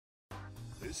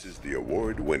This is the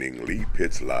award-winning Lee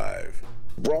Pitts Live.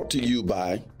 Brought to you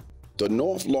by the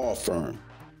North Law Firm.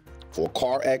 For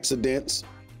car accidents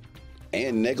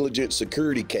and negligent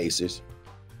security cases,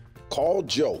 call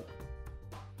Joe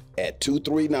at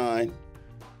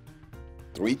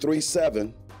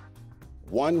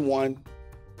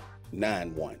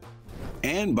 239-337-1191.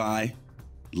 And by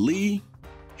Lee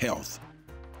Health.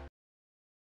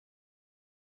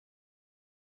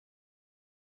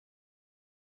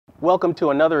 Welcome to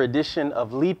another edition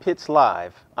of Lee Pitts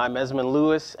Live. I'm Esmond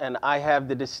Lewis, and I have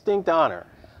the distinct honor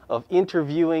of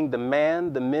interviewing the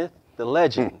man, the myth, the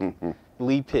legend,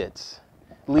 Lee Pitts.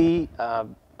 Lee,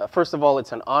 first of all,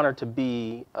 it's an honor to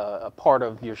be a part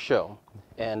of your show,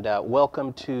 and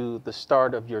welcome to the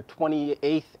start of your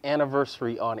 28th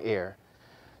anniversary on air.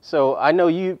 So I know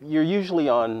you're usually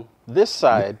on this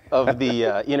side of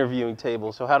the interviewing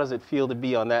table, so how does it feel to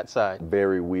be on that side?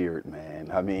 Very weird, man.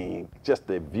 I mean, just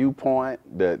the viewpoint,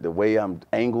 the way I'm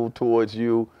angled towards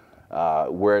you,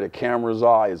 where the cameras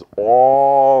are is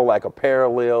all like a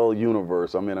parallel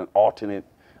universe. I'm in an alternate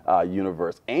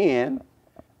universe. And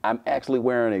I'm actually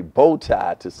wearing a bow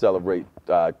tie to celebrate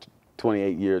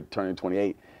 28 years, turning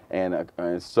 28. And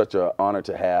it's such an honor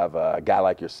to have a guy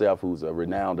like yourself, who's a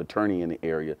renowned attorney in the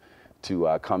area,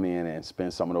 to come in and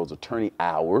spend some of those attorney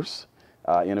hours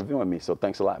interviewing me. So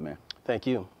thanks a lot, man. Thank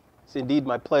you. It's indeed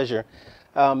my pleasure.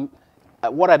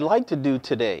 What I'd like to do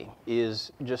today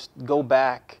is just go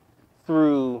back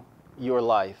through your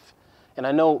life. And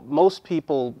I know most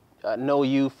people know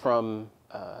you from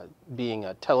being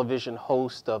a television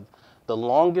host of the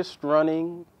longest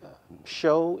running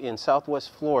show in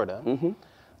Southwest Florida. Mm-hmm.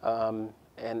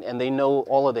 And they know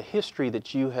all of the history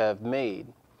that you have made.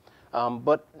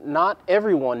 But not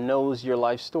everyone knows your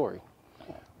life story.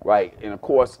 Right. And of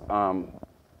course, an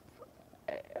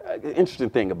interesting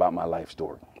thing about my life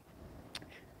story.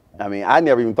 I mean, I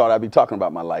never even thought I'd be talking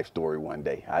about my life story one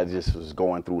day. I just was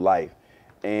going through life.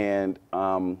 And,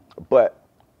 but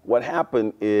what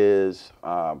happened is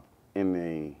in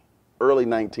the early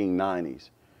 1990s,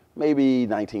 maybe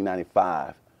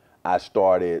 1995, I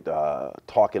started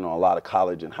talking on a lot of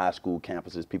college and high school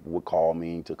campuses. People would call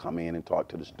me to come in and talk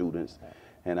to the students,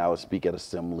 and I would speak at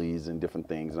assemblies and different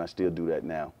things, and I still do that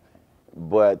now.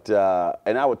 But,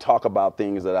 and I would talk about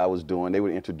things that I was doing. They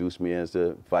would introduce me as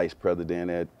the vice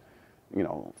president at, you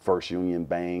know, First Union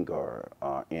Bank, or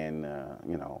in,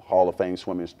 you know, Hall of Fame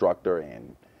swim instructor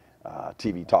and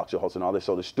TV talk show host and all this.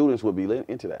 So the students would be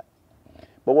into that.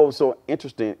 But what was so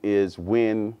interesting is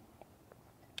when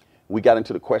we got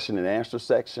into the question and answer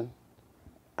section,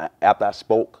 after I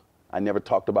spoke, I never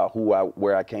talked about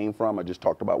where I came from. I just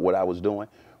talked about what I was doing.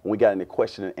 When we got in the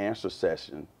question and answer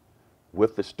session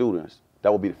with the students,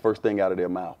 that would be the first thing out of their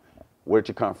mouth. Where did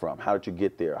you come from? How did you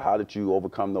get there? How did you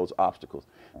overcome those obstacles?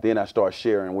 Then I started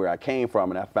sharing where I came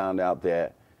from, and I found out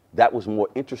that that was more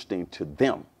interesting to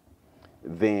them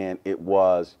than it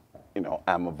was, you know,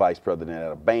 I'm a vice president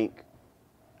at a bank,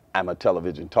 I'm a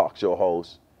television talk show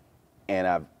host, and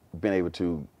I've been able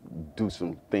to do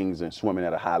some things in swimming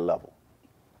at a high level.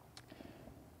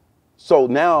 So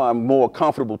now I'm more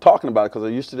comfortable talking about it, because I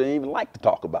used to didn't even like to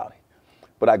talk about it.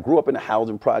 But I grew up in the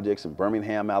housing projects in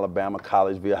Birmingham, Alabama,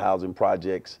 Collegeville housing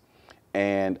projects.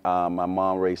 And my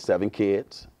mom raised 7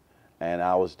 kids. And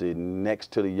I was the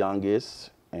next to the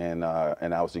youngest, and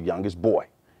I was the youngest boy.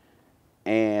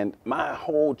 And my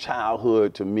whole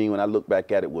childhood, to me, when I look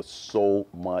back at it, was so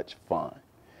much fun.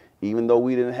 Even though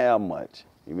we didn't have much,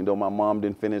 even though my mom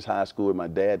didn't finish high school and my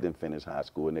dad didn't finish high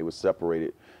school, and they were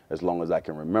separated as long as I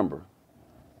can remember,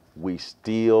 we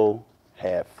still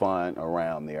had fun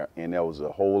around there. And there was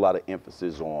a whole lot of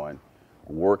emphasis on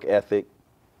work ethic,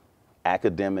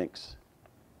 academics,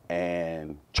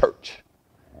 and church.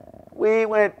 We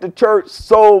went to church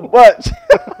so much.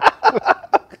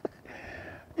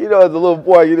 You know, as a little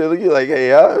boy, you're like,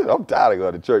 hey, I'm tired of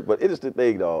going to church. But it is the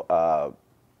thing, though.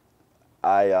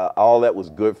 All that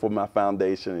was good for my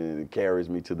foundation, and it carries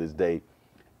me to this day.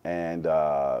 And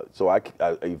so I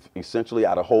essentially,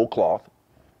 out of whole cloth,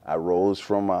 I rose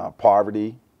from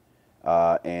poverty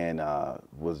and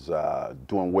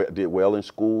did well in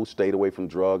school, stayed away from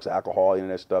drugs, alcohol, and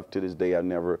that stuff. To this day, I've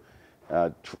never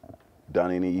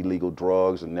done any illegal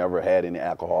drugs and never had any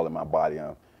alcohol in my body.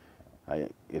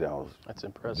 You know, that's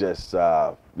impressive. Just,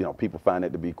 you know, people find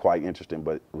that to be quite interesting,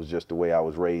 but it was just the way I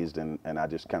was raised, and I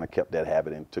just kind of kept that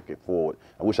habit and took it forward.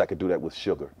 I wish I could do that with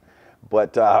sugar.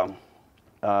 But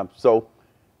so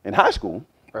in high school,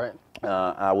 right,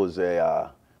 I was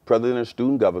a president of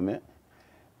student government,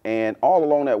 and all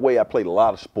along that way, I played a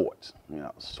lot of sports. You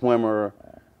know, swimmer,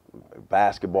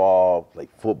 basketball, played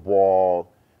football.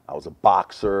 I was a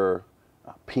boxer.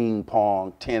 ping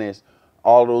pong, tennis,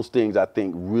 all those things I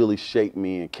think really shaped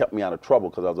me and kept me out of trouble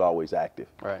because I was always active.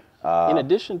 Right. In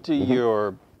addition to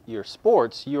your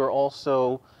sports, you are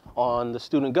also on the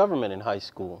student government in high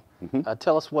school.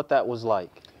 Tell us what that was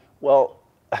like. Well,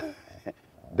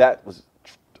 that was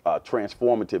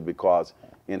transformative because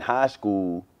in high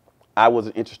school, I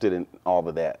wasn't interested in all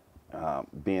of that.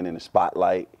 Being in the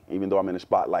spotlight, even though I'm in the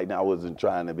spotlight now, I wasn't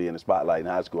trying to be in the spotlight in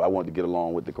high school. I wanted to get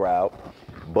along with the crowd.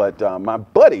 But my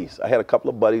buddies, I had a couple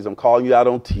of buddies, I'm calling you out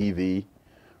on TV,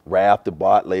 Ralph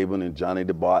DeBart-Laban and Johnny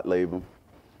DeBart-Laban,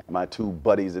 my two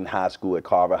buddies in high school at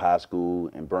Carver High School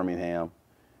in Birmingham.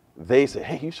 They said,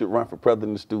 hey, you should run for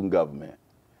president of student government.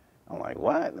 I'm like,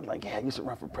 what? They're like, yeah, you should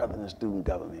run for president of student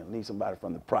government. We need somebody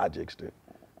from the projects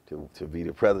to be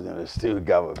the president of student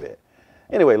government.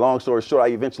 Anyway, long story short,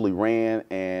 I eventually ran,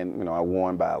 and I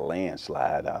won by a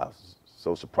landslide.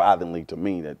 So surprisingly to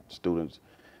me that students,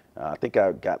 I think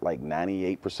I got like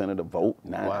 98% of the vote.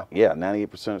 Wow. Yeah,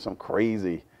 98% of some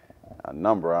crazy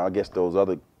number. I guess those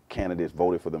other candidates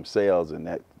voted for themselves, and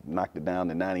that knocked it down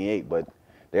to 98. But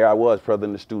there I was,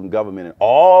 president of student government, and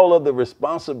all of the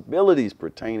responsibilities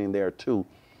pertaining thereto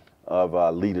of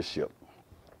leadership.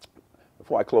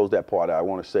 Before I close that part out, I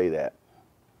want to say that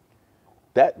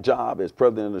job as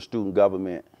president of the student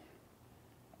government,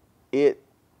 it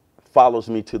follows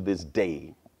me to this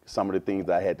day. Some of the things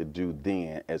I had to do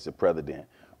then as the president.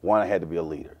 One, I had to be a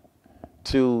leader.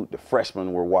 Two, the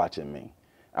freshmen were watching me.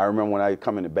 I remember when I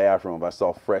come in the bathroom, if I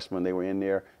saw freshmen, they were in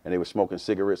there and they were smoking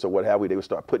cigarettes or what have we, they would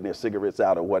start putting their cigarettes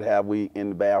out or what have we in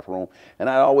the bathroom. And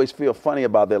I'd always feel funny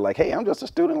about that, like, hey, I'm just a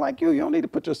student like you. You don't need to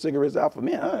put your cigarettes out for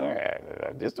me.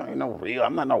 This ain't no real,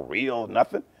 I'm not no real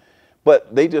nothing.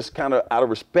 But they just kind of, out of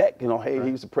respect, hey,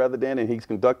 he's the president and he's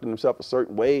conducting himself a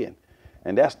certain way.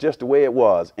 And that's just the way it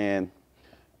was. And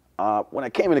when I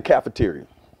came in the cafeteria,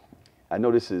 I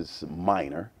know this is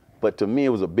minor, but to me it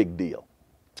was a big deal.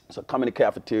 So come in the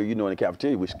cafeteria, in the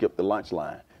cafeteria we skip the lunch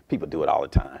line. People do it all the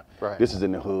time. Right. This is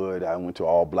in the hood. I went to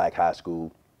all black high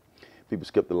school. People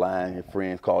skip the line. Your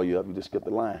friends call you up, you just skip the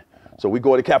line. So we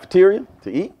go to the cafeteria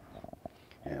to eat,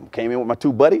 and came in with my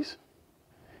two buddies,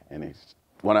 and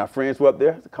one of our friends were up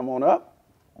there, said, come on up.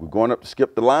 We're going up to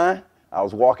skip the line. I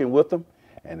was walking with them,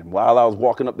 and while I was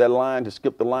walking up that line to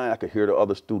skip the line, I could hear the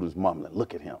other students mumbling,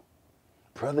 look at him,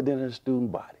 president of the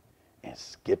student body, and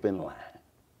skipping line.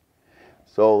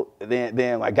 So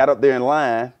then I got up there in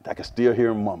line, I could still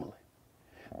hear him mumbling.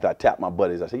 So I tapped my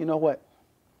buddies. I said, you know what?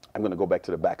 I'm going to go back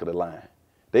to the back of the line.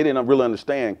 They didn't really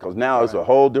understand because now it's a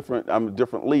whole different, I'm a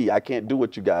different league. I can't do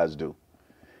what you guys do.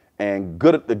 And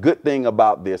the good thing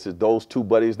about this is those two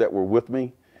buddies that were with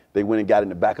me, they went and got in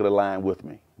the back of the line with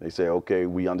me. They say, okay,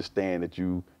 we understand that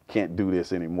you can't do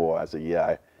this anymore. I said,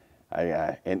 yeah,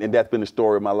 and that's been the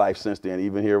story of my life since then.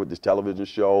 Even here with this television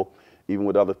show, even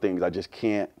with other things, I just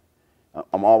can't.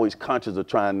 I'm always conscious of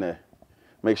trying to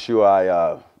make sure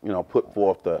I, put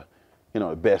forth the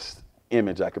best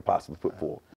image I could possibly put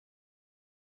forth.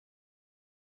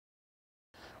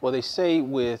 Well, they say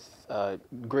with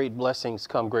great blessings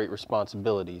come great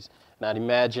responsibilities. And I'd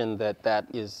imagine that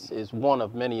is one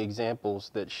of many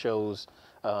examples that shows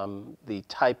the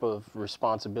type of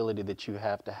responsibility that you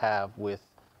have to have with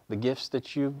the gifts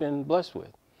that you've been blessed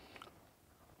with.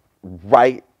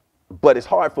 Right. But it's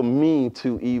hard for me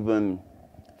to even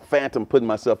phantom putting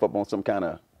myself up on some kind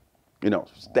of,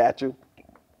 statue.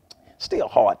 Still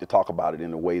hard to talk about it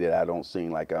in a way that I don't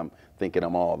seem like I'm thinking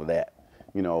I'm all of that.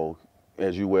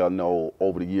 As you well know,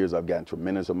 over the years I've gotten a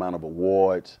tremendous amount of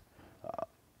awards,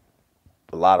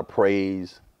 a lot of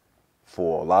praise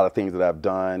for a lot of things that I've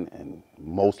done, and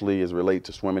mostly is related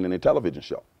to swimming and the television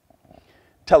show.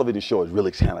 Television show is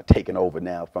really kind of taken over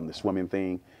now from the swimming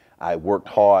thing. I worked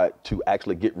hard to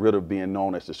actually get rid of being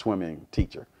known as the swimming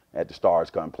teacher at the Stars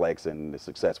Complex and the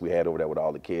success we had over there with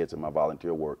all the kids and my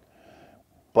volunteer work.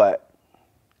 But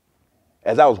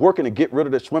as I was working to get rid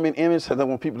of the swimming image, and then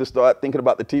when people just start thinking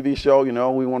about the TV show,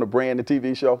 we want to brand the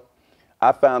TV show,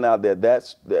 I found out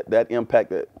that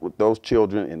impact with those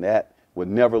children and that would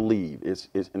never leave.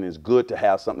 And it's good to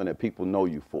have something that people know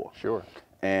you for. Sure.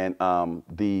 And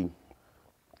the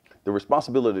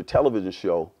responsibility of the television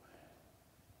show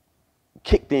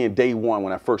kicked in day one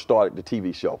when I first started the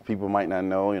TV show. People might not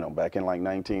know, back in like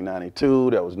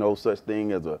 1992, there was no such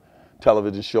thing as a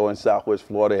television show in Southwest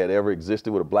Florida had ever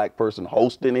existed with a black person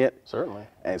hosting it. Certainly.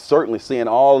 And certainly seeing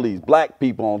all these black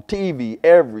people on TV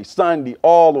every Sunday,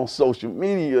 all on social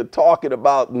media, talking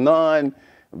about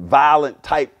non-violent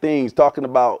type things, talking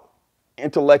about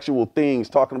intellectual things,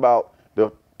 talking about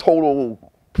the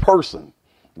total person,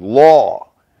 law,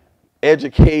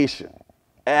 education,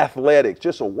 athletics,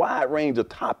 just a wide range of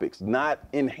topics, not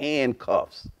in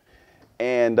handcuffs.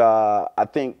 And I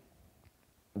think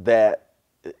that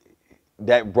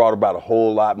brought about a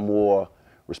whole lot more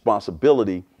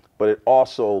responsibility, but it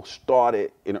also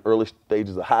started in the early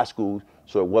stages of high school,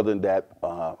 so it wasn't that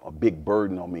a big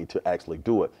burden on me to actually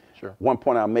do it. Sure. One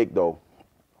point I'll make, though,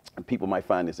 and people might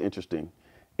find this interesting,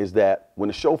 is that when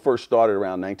the show first started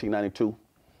around 1992,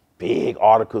 big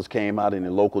articles came out in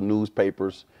the local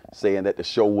newspapers saying that the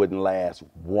show wouldn't last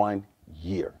 1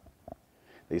 year.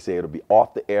 They say it'll be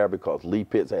off the air because Lee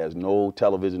Pitts has no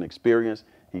television experience.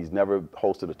 He's never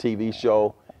hosted a TV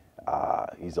show.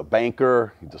 He's a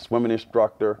banker, he's a swimming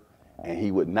instructor, and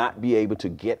he would not be able to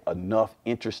get enough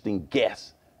interesting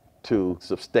guests to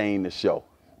sustain the show.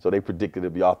 So they predicted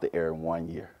it'd be off the air in 1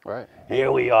 year. Right.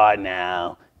 Here we are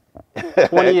now.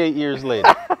 28 years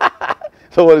later.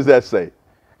 So what does that say?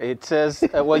 It says,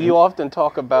 well, you often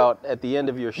talk about, at the end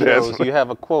of your shows, you have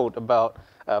a quote about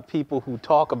people who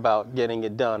talk about getting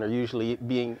it done are usually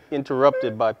being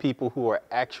interrupted by people who are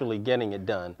actually getting it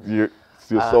done. You're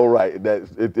so right.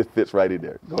 It fits right in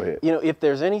there. Go ahead. You know, if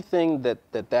there's anything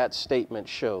that statement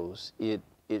shows, it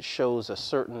shows a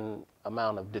certain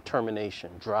amount of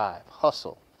determination, drive,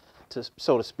 hustle,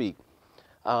 so to speak.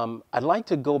 I'd like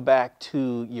to go back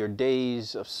to your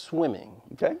days of swimming.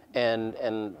 Okay.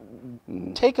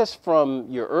 And take us from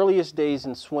your earliest days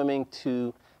in swimming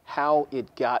to how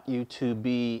it got you to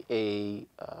be a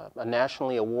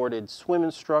nationally awarded swim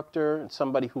instructor and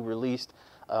somebody who released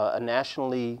a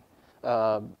nationally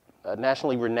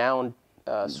renowned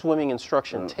swimming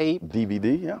instruction tape.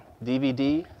 DVD, yeah.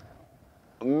 DVD.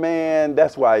 Man,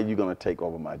 that's why you're going to take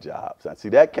over my job. So, see,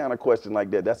 that kind of question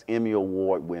like that, that's Emmy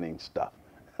Award winning stuff.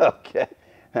 Okay.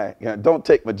 Don't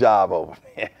take my job over,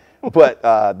 man. But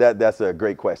that's a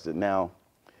great question. Now,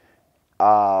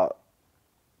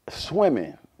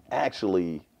 swimming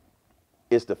actually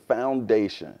is the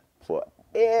foundation for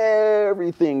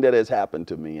everything that has happened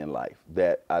to me in life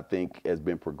that I think has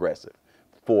been progressive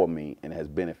for me and has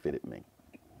benefited me.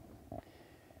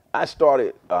 I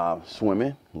started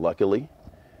swimming, luckily,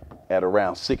 at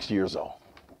around 6 years old.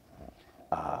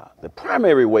 The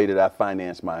primary way that I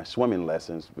financed my swimming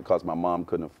lessons, because my mom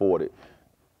couldn't afford it,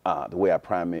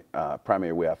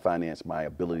 primary way I financed my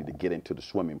ability to get into the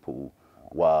swimming pool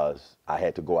was I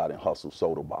had to go out and hustle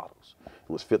soda bottles. It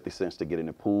was 50 cents to get in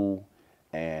the pool,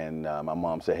 and my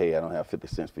mom said, "Hey, I don't have 50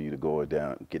 cents for you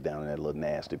to get down in that little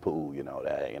nasty pool."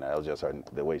 That was just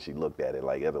the way she looked at it,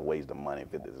 like it's a waste of money,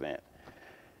 50 cents.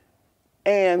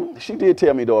 And she did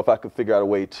tell me, though, if I could figure out a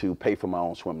way to pay for my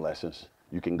own swim lessons,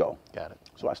 you can go. Got it.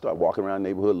 So I started walking around the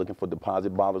neighborhood looking for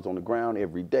deposit bottles on the ground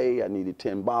every day. I needed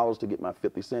 10 bottles to get my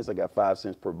 50 cents. I got 5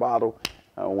 cents per bottle.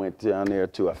 I went down there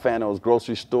to a Fano's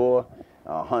grocery store,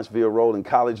 Huntsville Road in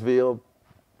Collegeville,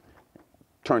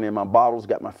 turned in my bottles,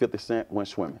 got my 50 cents, went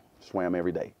swimming. Swam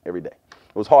every day. It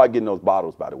was hard getting those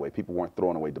bottles, by the way. People weren't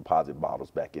throwing away deposit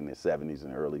bottles back in the 70s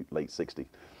and late 60s.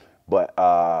 But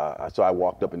so I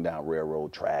walked up and down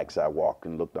railroad tracks. I walked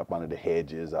and looked up under the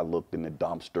hedges. I looked in the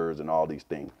dumpsters and all these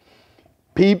things.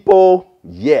 People,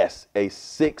 yes, a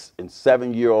 6 and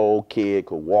 7 year old kid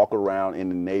could walk around in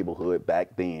the neighborhood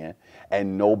back then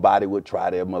and nobody would try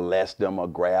to molest them or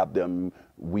grab them.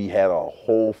 We had a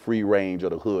whole free range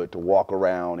of the hood to walk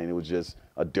around, and it was just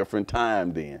a different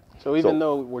time then. So even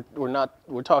though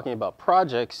we're talking about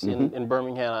projects in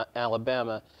Birmingham,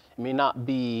 Alabama, it may not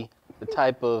be the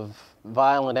type of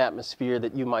violent atmosphere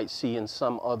that you might see in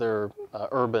some other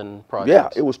urban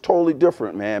projects. Yeah, it was totally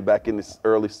different, man, back in the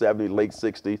early 70s, late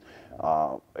 60s.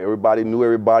 Everybody knew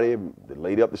everybody. The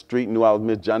lady up the street knew I was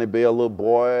Miss Johnny Bell, little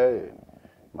boy.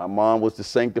 My mom was the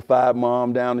sanctified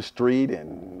mom down the street,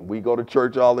 and we go to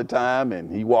church all the time,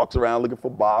 and he walks around looking for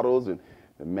bottles, and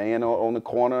the man on the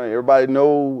corner, everybody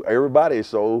know everybody,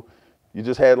 so you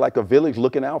just had like a village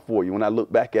looking out for you. When I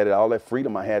look back at it, all that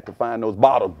freedom I had to find those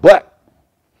bottles. But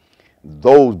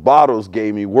those bottles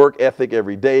gave me work ethic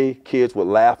every day. Kids would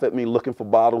laugh at me looking for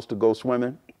bottles to go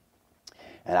swimming.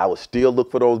 And I would still look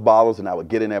for those bottles, and I would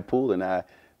get in that pool, and I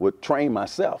would train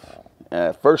myself. And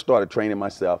I first started training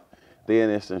myself. Then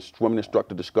this swimming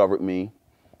instructor discovered me,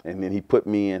 and then he put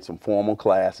me in some formal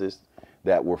classes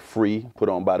that were free, put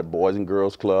on by the Boys and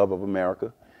Girls Club of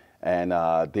America. And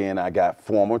then I got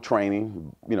formal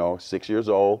training, 6 years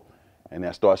old, and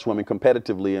I started swimming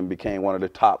competitively and became one of the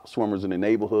top swimmers in the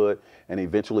neighborhood, and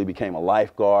eventually became a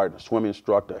lifeguard, a swim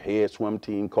instructor, head swim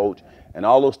team coach, and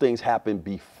all those things happened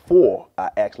before I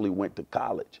actually went to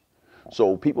college.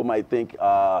 So people might think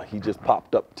he just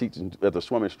popped up teaching as a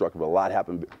swim instructor, but a lot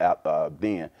happened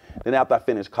then. Then after I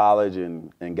finished college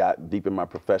and got deep in my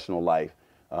professional life,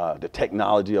 The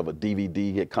technology of a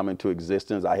DVD had come into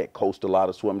existence. I had coached a lot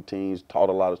of swim teams, taught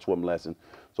a lot of swim lessons.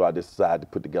 So I decided to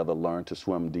put together a Learn to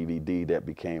Swim DVD that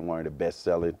became one of the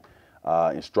best-selling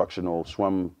instructional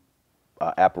swim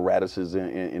apparatuses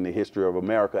in the history of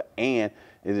America. And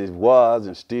it was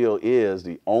and still is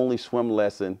the only swim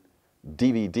lesson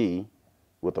DVD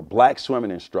with a black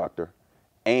swimming instructor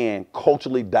and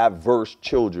culturally diverse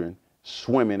children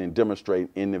swimming and demonstrating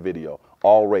in the video.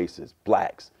 All races,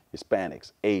 blacks,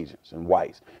 Hispanics, Asians, and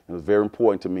whites. It was very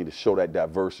important to me to show that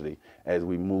diversity as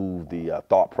we move the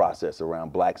thought process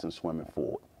around blacks and swimming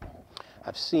forward.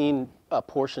 I've seen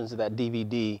portions of that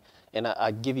DVD, and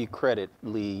I give you credit,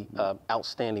 Lee.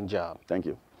 Outstanding job. Thank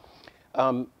you.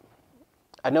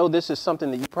 I know this is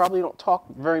something that you probably don't talk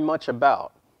very much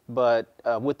about, but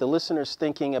with the listeners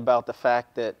thinking about the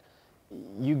fact that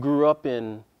you grew up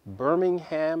in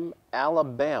Birmingham,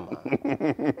 Alabama,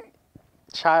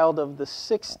 child of the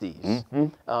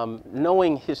 60s,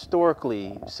 knowing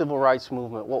historically civil rights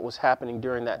movement, what was happening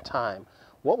during that time,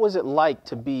 what was it like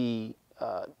to be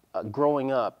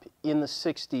growing up in the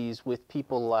 60s with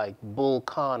people like Bull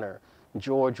Connor,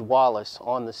 George Wallace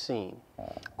on the scene?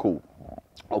 Cool.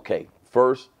 Okay,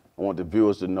 first, I want the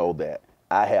viewers to know that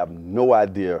I have no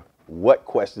idea what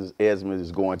questions Esmond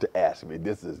is going to ask me.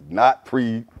 This is not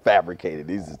prefabricated.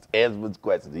 These are Esmond's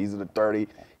questions. He's an attorney.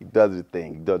 He does his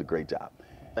thing. He does a great job.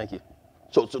 Thank you.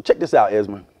 So check this out,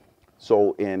 Esmond.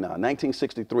 So in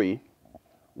 1963,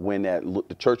 when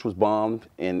the church was bombed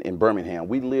in Birmingham,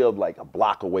 we lived like a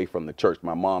block away from the church.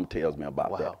 My mom tells me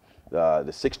about that.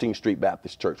 The 16th Street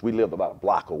Baptist Church. We lived about a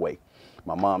block away.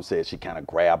 My mom said she kind of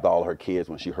grabbed all her kids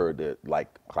when she heard the like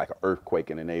an earthquake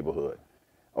in the neighborhood.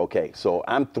 Okay, so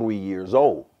I'm 3 years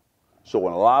old. So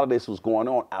when a lot of this was going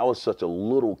on, I was such a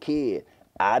little kid.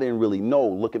 I didn't really know.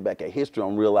 Looking back at history,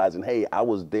 I'm realizing, hey, I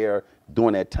was there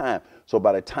during that time. So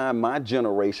by the time my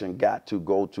generation got to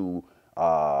go to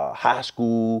high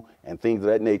school and things of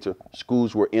that nature,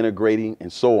 schools were integrating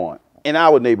and so on. In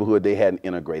our neighborhood, they hadn't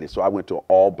integrated. So I went to an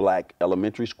all-black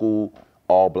elementary school,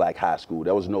 all-black high school.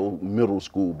 There was no middle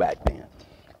school back then.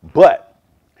 But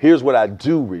here's what I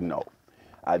do know.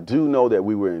 I do know that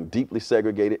we were in deeply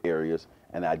segregated areas,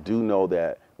 and I do know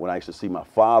that when I used to see my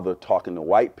father talking to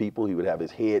white people, he would have his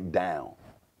head down.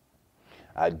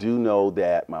 I do know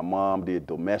that my mom did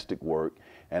domestic work,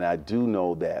 and I do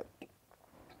know that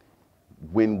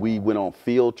when we went on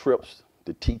field trips,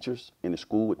 the teachers in the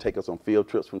school would take us on field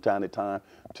trips from time to time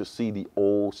to see the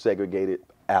old segregated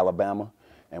Alabama.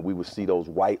 And we would see those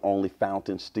white-only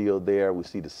fountains still there. We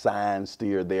see the signs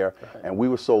still there. Right. And we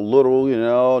were so little,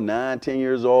 9, 10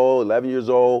 years old, 11 years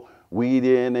old, we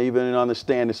didn't even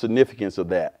understand the significance of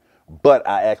that. But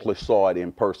I actually saw it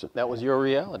in person. That was your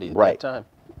reality at that time.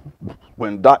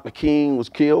 When Dr. King was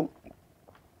killed,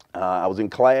 I was in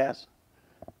class.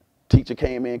 Teacher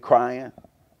came in crying.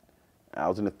 I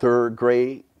was in the 3rd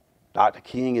grade. Dr.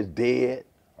 King is dead.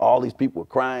 All these people were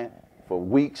crying. For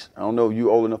weeks, I don't know if you're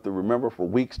old enough to remember, for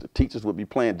weeks the teachers would be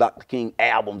playing Dr. King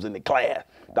albums in the class.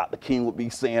 Dr. King would be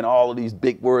saying all of these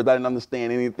big words. I didn't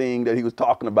understand anything that he was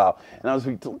talking about. And I was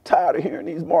so tired of hearing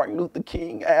these Martin Luther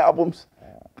King albums.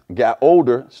 Got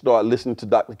older, started listening to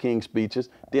Dr. King's speeches.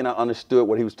 Then I understood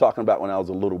what he was talking about when I was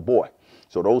a little boy.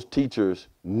 So those teachers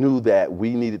knew that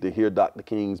we needed to hear Dr.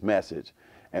 King's message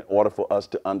in order for us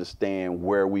to understand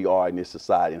where we are in this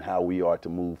society and how we are to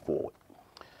move forward.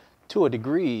 To a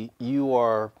degree, you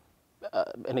are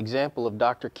an example of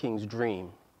Dr. King's dream.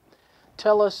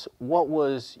 Tell us, what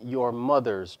was your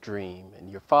mother's dream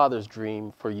and your father's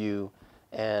dream for you,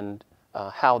 and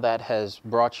how that has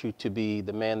brought you to be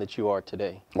the man that you are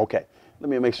today? Okay, let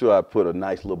me make sure I put a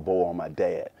nice little bow on my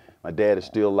dad. My dad is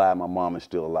still alive, my mom is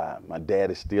still alive. My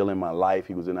dad is still in my life.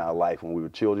 He was in our life when we were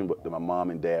children, but my mom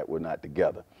and dad were not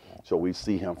together. So we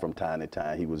see him from time to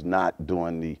time. He was not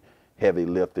doing the heavy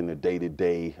lifting, the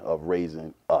day-to-day of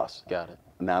raising us. Got it.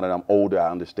 Now that I'm older,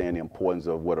 I understand the importance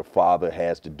of what a father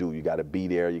has to do. You got to be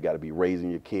there. You got to be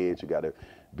raising your kids. You got to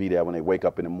be there when they wake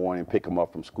up in the morning, pick them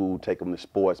up from school, take them to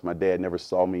sports. My dad never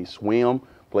saw me swim,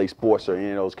 play sports, or any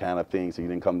of those kind of things. He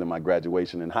didn't come to my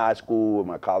graduation in high school or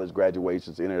my college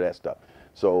graduations, any of that stuff.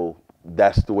 So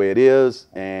that's the way it is,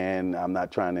 and I'm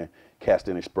not trying to cast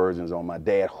any aspersions on my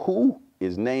dad, who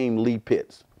is named Lee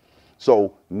Pitts.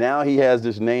 So now he has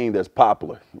this name that's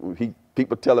popular.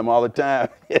 People tell him all the time,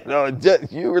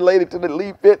 you related to the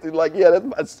Lee Pitts? He's like, yeah, that's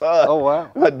my son. Oh,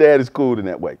 wow. My dad is cool in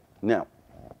that way. Now,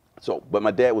 but my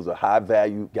dad was a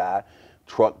high-value guy,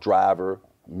 truck driver,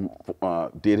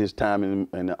 did his time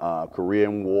in the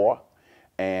Korean War,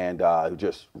 and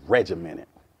just regimented.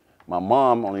 My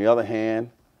mom, on the other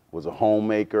hand, was a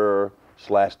homemaker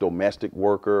 / domestic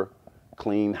worker,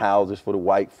 cleaned houses for the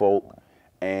white folk.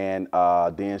 And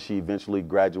then she eventually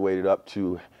graduated up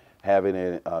to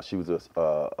having she was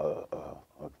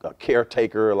a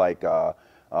caretaker, like a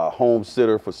home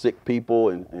sitter for sick people,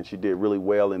 and she did really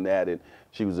well in that. And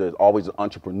she was always an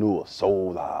entrepreneur,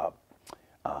 sold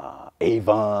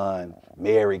Avon,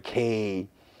 Mary Kay.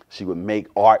 She would make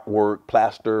artwork,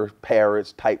 plaster,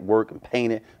 Paris type work, and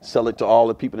paint it, sell it to all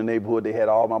the people in the neighborhood. They had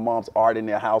all my mom's art in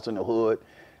their house in the hood.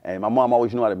 And my mom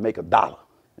always knew how to make a dollar.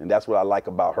 And that's what I like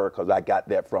about her, because I got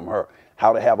that from her,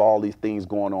 how to have all these things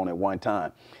going on at one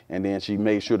time. And then she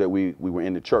made sure that we were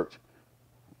in the church.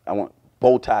 I want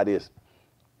bow tie this.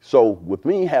 So with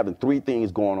me having 3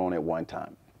 things going on at one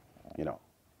time, you know,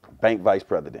 bank vice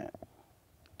president,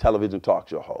 television talk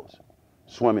show host,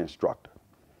 swim instructor,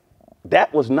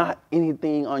 that was not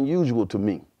anything unusual to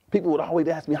me. People would always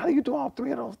ask me, how do you do all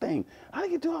 3 of those things? How do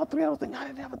you do all 3 of those things?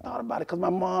 I never thought about it, because my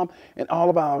mom and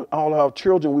all our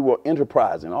children, we were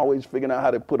enterprising, always figuring out how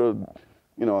to put a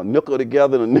nickel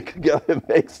together and a nickel together and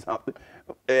make something.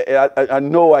 And I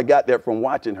know I got that from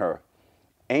watching her.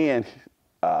 And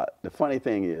the funny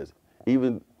thing is,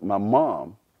 even my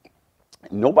mom,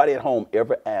 nobody at home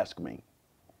ever asked me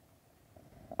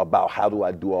about how do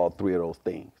I do all 3 of those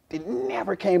things. It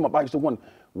never came up. I used to wonder,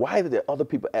 why did the other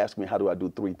people ask me how do I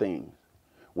do 3 things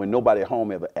when nobody at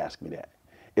home ever asked me that?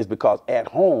 It's because at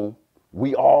home,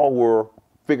 we all were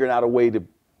figuring out a way to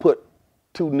put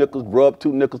 2 nickels, rub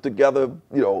 2 nickels together,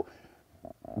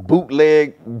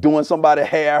 bootleg doing somebody's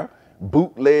hair,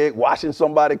 bootleg washing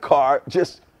somebody's car,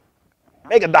 just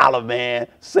make a dollar, man.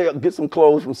 Get some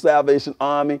clothes from Salvation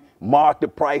Army, mark the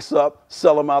price up,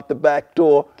 sell them out the back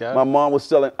door. My mom was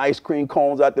selling ice cream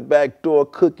cones out the back door,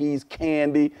 cookies,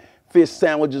 candy, fish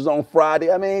sandwiches on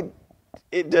Friday. I mean,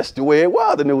 it just the way it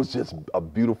was, and it was just a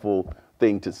beautiful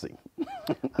thing to see.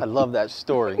 I love that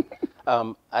story.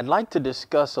 I'd like to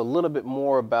discuss a little bit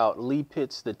more about Lee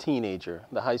Pitts, the teenager,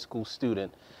 the high school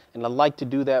student, and I'd like to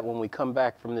do that when we come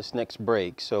back from this next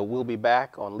break. So we'll be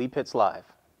back on Lee Pitts Live.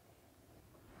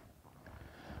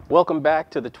 Welcome back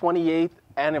to the 28th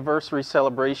anniversary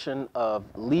celebration of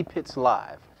Lee Pitts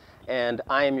Live. And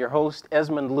I am your host,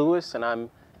 Esmond Lewis, and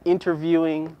I'm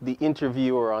interviewing the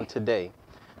interviewer on today.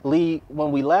 Lee,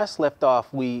 when we last left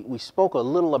off, we spoke a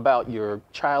little about your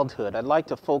childhood. I'd like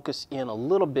to focus in a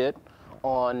little bit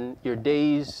on your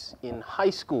days in high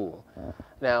school.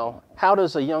 Now, how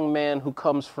does a young man who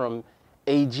comes from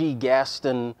A.G.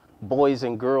 Gaston Boys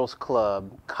and Girls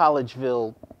Club,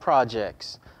 Collegeville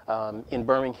Projects, in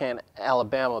Birmingham,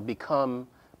 Alabama, become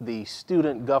the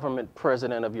student government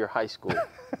president of your high school?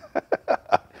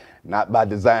 Not by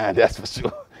design, that's for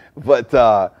sure. But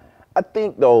I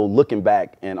think, though, looking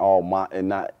back and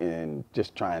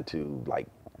just trying to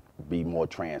be more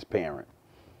transparent,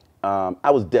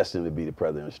 I was destined to be the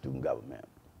president of student government.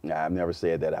 Now, I've never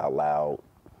said that out loud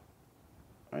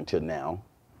until now.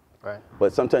 Right.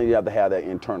 But sometimes you have to have that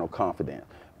internal confidence.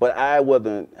 But I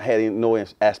had no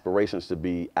aspirations to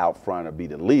be out front or be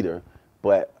the leader,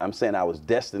 but I'm saying I was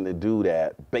destined to do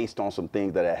that based on some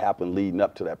things that had happened leading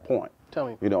up to that point. Tell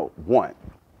me.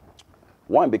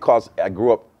 One, because I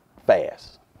grew up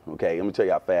fast, okay? Let me tell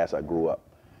you how fast I grew up.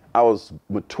 I was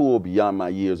mature beyond my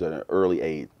years at an early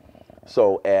age.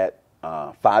 So at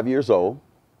 5 years old,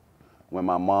 when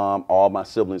my mom, all my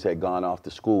siblings had gone off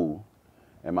to school,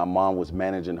 and my mom was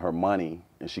managing her money,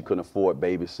 and she couldn't afford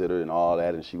babysitter and all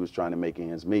that, and she was trying to make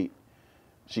ends meet.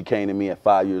 She came to me at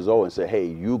 5 years old and said, hey,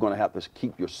 you're gonna have to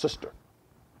keep your sister.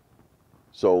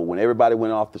 So when everybody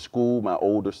went off to school, my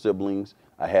older siblings,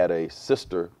 I had a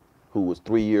sister who was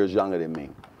 3 years younger than me.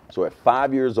 So at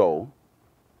 5 years old,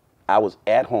 I was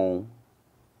at home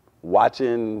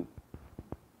watching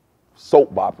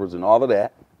soap operas and all of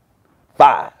that.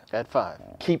 5. At 5.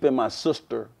 Keeping my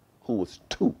sister, who was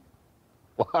 2.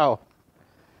 Wow.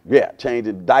 Yeah,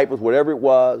 changing diapers, whatever it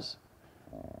was,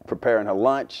 preparing her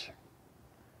lunch,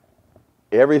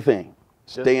 everything.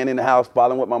 Staying in the house,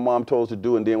 following what my mom told us to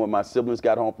do, and then when my siblings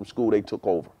got home from school, they took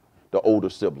over, the older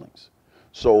siblings.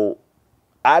 So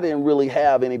I didn't really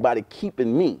have anybody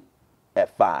keeping me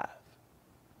at 5.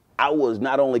 I was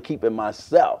not only keeping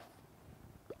myself,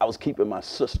 I was keeping my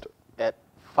sister. At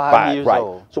 5 years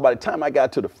old. So by the time I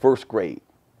got to the 1st grade,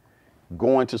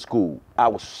 going to school, I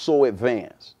was so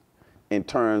advanced in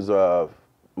terms of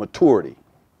maturity,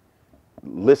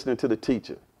 listening to the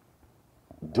teacher,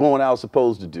 doing what I was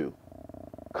supposed to do,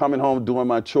 coming home doing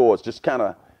my chores, just kind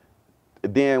of,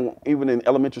 then even in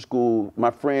elementary school,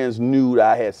 my friends knew that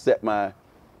I had set my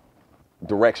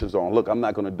directions on. Look, I'm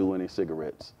not going to do any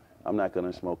cigarettes. I'm not going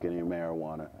to smoke any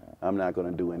marijuana. I'm not going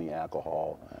to do any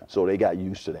alcohol. So they got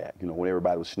used to that. When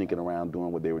everybody was sneaking around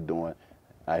doing what they were doing,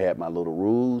 I had my little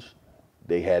rules,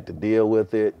 They had to deal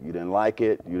with it. You didn't like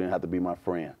it. You didn't have to be my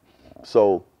friend.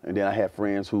 So, and then I had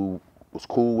friends who was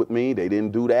cool with me. They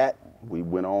didn't do that. We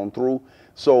went on through.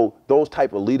 So those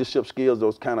type of leadership skills,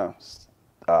 those kind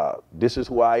of, this is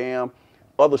who I am.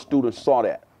 Other students saw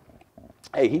that.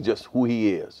 Hey, he's just who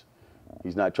he is.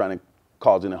 He's not trying to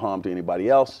cause any harm to anybody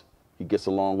else. He gets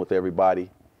along with everybody.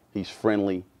 He's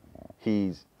friendly.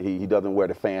 He doesn't wear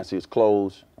the fanciest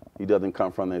clothes. He doesn't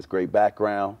come from this great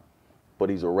background, but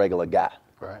he's a regular guy.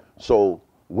 Right. So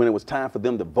when it was time for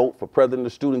them to vote for president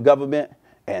of student government,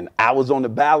 and I was on the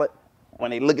ballot,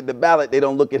 when they look at the ballot, they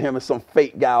don't look at him as some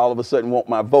fake guy all of a sudden want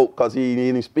my vote because he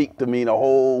didn't speak to me the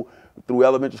whole, through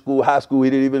elementary school, high school. He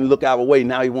didn't even look out of the way.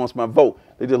 Now he wants my vote.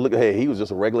 They just look at, hey, he was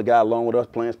just a regular guy along with us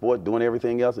playing sports, doing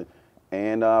everything else.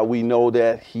 And we know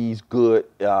that he's good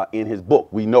in his book.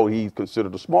 We know he's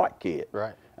considered a smart kid.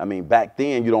 Right. I mean, back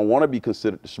then, you don't want to be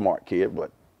considered the smart kid, but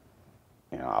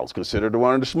you know, I was considered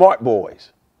one of the smart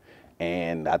boys.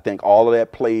 And I think all of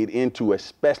that played into,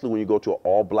 especially when you go to an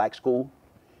all-black school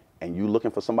and you're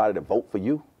looking for somebody to vote for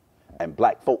you, and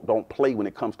black folk don't play when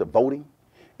it comes to voting.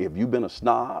 If you've been a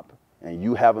snob and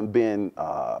you haven't been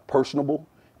personable,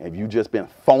 if you've just been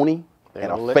phony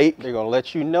and a fake, they're going to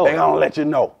let you know. They're going to let you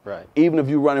know. Right. Even if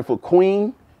you're running for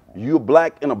queen, you're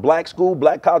black in a black school,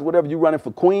 black college, whatever, you're running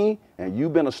for queen, and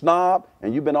you've been a snob,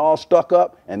 and you've been all stuck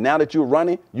up, and now that you're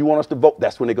running, you want us to vote,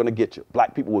 that's when they're going to get you.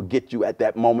 Black people will get you at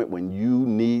that moment when you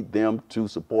need them to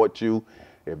support you.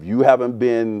 If you haven't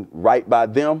been right by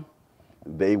them,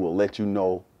 they will let you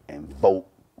know and vote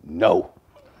no.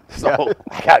 So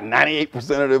I got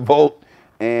 98% of the vote,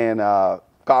 and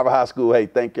Carver High School, hey,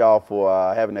 thank y'all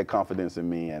for having that confidence in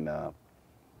me, and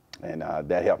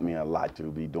that helped me a lot to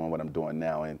be doing what I'm doing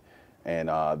now. And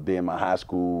then my high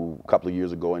school, a couple of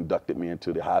years ago, inducted me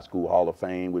into the High School Hall of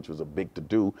Fame, which was a big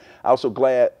to-do. I was so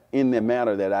glad in the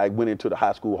manner that I went into the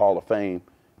High School Hall of Fame,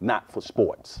 not for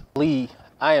sports. Lee,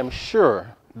 I am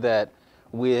sure that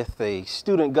with a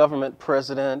student government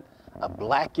president, a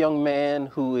black young man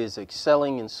who is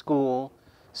excelling in school,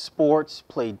 sports,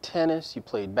 played tennis, you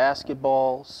played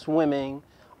basketball, swimming,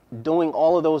 doing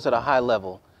all of those at a high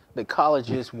level, the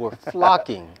colleges were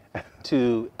flocking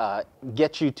to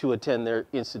get you to attend their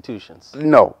institutions.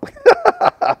 No.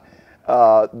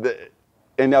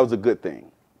 And that was a good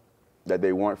thing, that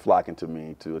they weren't flocking to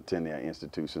me to attend their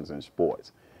institutions in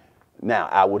sports. Now,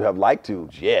 I would have liked to,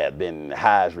 been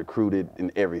highest recruited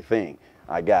in everything.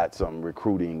 I got some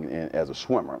recruiting as a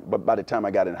swimmer, but by the time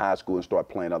I got in high school and started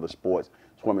playing other sports,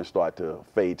 swimming started to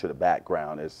fade to the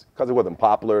background. It's because it wasn't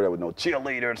popular. There were no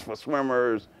cheerleaders for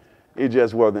swimmers. It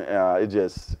just wasn't,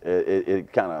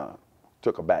 it kind of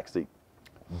took a backseat.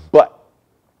 But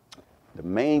the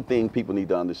main thing people need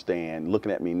to understand,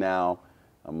 looking at me now,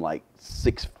 I'm like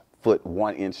 6 foot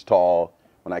 1 inch tall.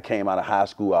 When I came out of high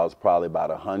school, I was probably about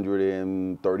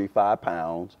 135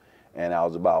 pounds, and I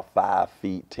was about 5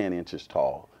 feet 10 inches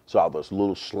tall. So I was a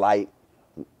little slight,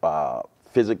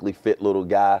 physically fit little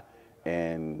guy,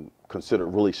 and considered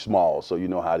really small. So you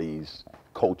know how these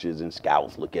coaches and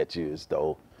scouts look at you as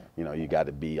though, you know, you got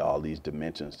to be all these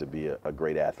dimensions to be a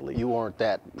great athlete. You weren't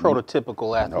that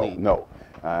prototypical athlete. No.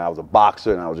 I was a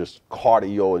boxer, and I was just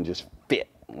cardio and just fit,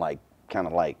 like kind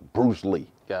of like Bruce Lee.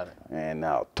 Got it. And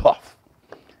tough.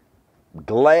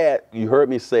 Glad you heard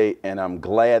me say, and I'm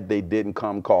glad they didn't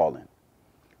come calling.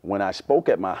 When I spoke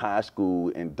at my high school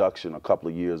induction a couple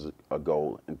of years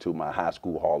ago into my high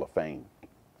school Hall of Fame,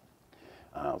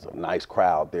 it was a nice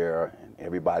crowd there, and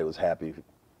everybody was happy,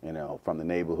 you know, from the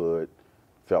neighborhood.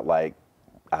 Felt like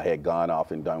I had gone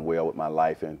off and done well with my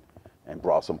life and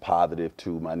brought some positive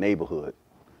to my neighborhood,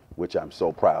 which I'm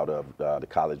so proud of, the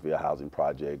Collegeville Housing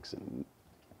Projects and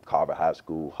Carver High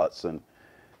School, Hudson,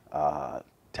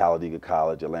 Talladega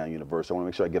College, Atlanta University. I want to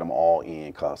make sure I get them all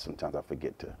in because sometimes I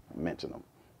forget to mention them.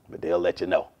 But they'll let you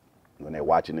know when they're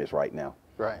watching this right now.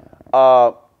 Right.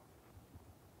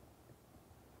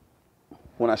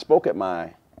 When I spoke at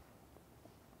my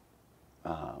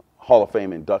Hall of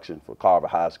Fame induction for Carver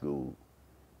High School,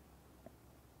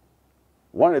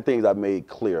 one of the things I made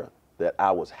clear that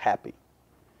I was happy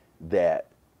that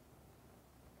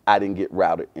I didn't get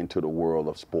routed into the world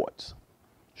of sports.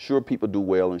 Sure, people do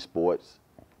well in sports,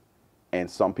 and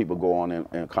some people go on and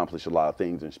accomplish a lot of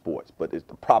things in sports, but the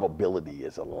probability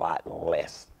is a lot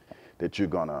less that you're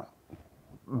gonna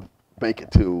make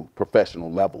it to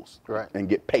professional levels and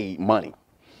get paid money.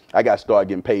 I got started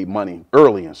getting paid money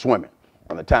early in swimming.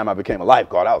 From the time I became a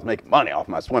lifeguard, I was making money off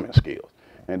my swimming skills.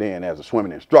 And then as a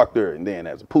swimming instructor, and then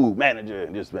as a pool manager,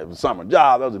 and just as a summer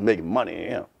job, I was just making money. You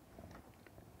know.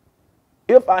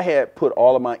 If I had put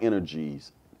all of my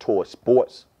energies towards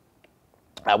sports,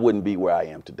 I wouldn't be where I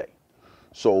am today.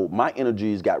 So my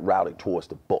energies got routed towards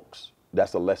the books.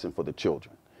 That's a lesson for the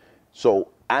children. So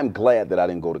I'm glad that I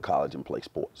didn't go to college and play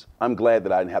sports. I'm glad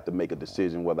that I didn't have to make a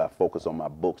decision whether I focus on my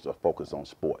books or focus on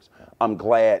sports. I'm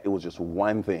glad it was just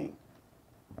one thing,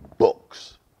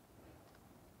 books.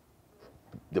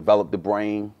 Develop the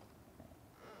brain,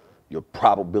 your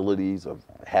probabilities of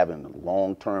having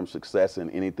long-term success in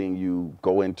anything you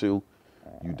go into.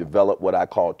 You develop what I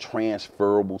call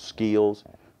transferable skills.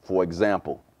 For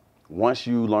example, once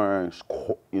you learn,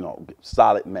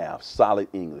 solid math, solid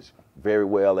English, very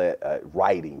well at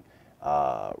writing,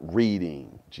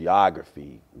 reading,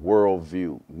 geography,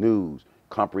 worldview, news,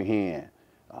 comprehend,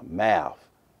 math,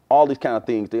 all these kind of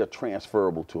things, they are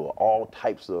transferable to all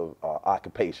types of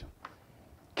occupation.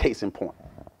 Case in point,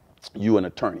 you an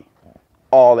attorney.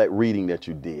 All that reading that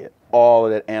you did, all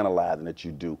of that analyzing that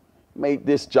you do, made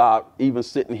this job, even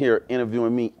sitting here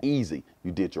interviewing me, easy.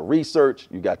 You did your research,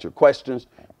 you got your questions,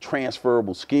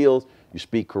 transferable skills, you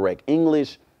speak correct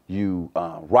English, you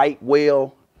write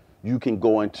well, you can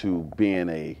go into being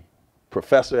a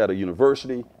professor at a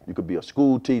university, you could be a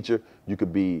school teacher, you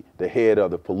could be the head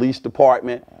of the police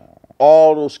department.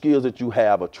 All those skills that you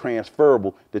have are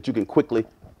transferable that you can quickly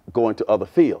go into other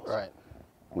fields. Right.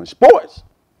 When sports,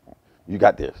 you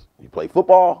got this. You play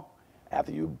football.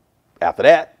 After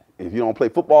that, if you don't play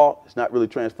football, it's not really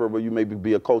transferable. You maybe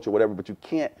be a coach or whatever, but you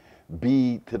can't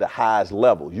be to the highest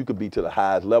level. You could be to the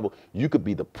highest level. You could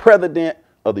be the president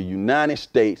of the United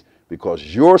States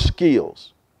because your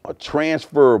skills are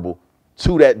transferable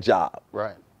to that job.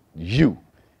 Right.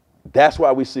 That's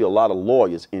why we see a lot of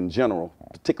lawyers in general,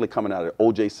 particularly coming out of the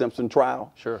O.J. Simpson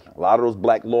trial. Sure. A lot of those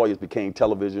black lawyers became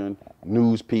television,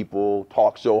 news people,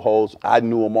 talk show hosts. I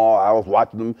knew them all. I was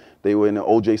watching them. They were in the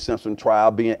O.J. Simpson trial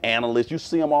being analysts. You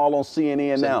see them all on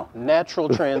CNN now. Natural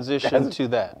transition to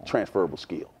that. Transferable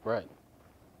skill. Right.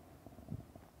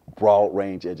 Broad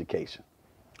range education.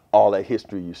 All that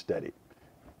history you studied.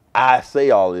 I say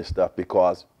all this stuff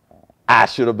because I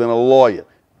should have been a lawyer.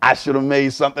 I should have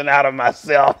made something out of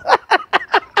myself.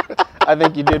 I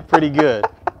think you did pretty good.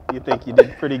 You think you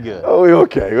did pretty good. Oh,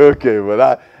 okay,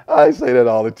 but I say that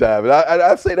all the time, and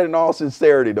I say that in all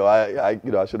sincerity, though. I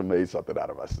should have made something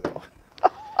out of myself.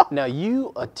 Now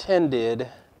you attended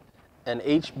an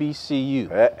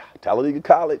HBCU. Talladega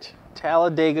College.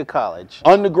 Talladega College.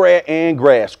 Undergrad and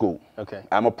grad school. Okay.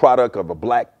 I'm a product of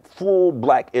a full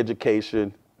black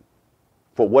education,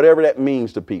 for whatever that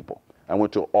means to people. I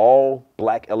went to all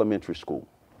black elementary school,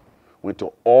 went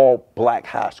to all black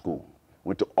high school,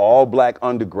 went to all black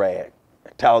undergrad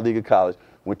at Talladega College,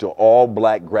 went to all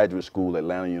black graduate school at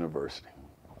Atlanta University.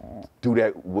 Do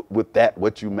that with that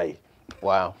what you may.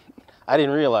 Wow. I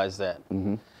didn't realize that.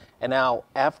 Mm-hmm. And now,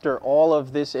 after all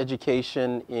of this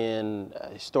education in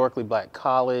a historically black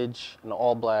college, an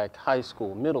all black high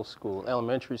school, middle school,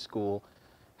 elementary school,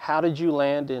 how did you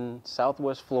land in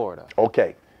Southwest Florida?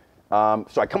 Okay.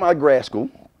 So I come out of grad school.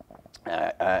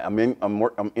 I'm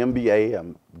MBA.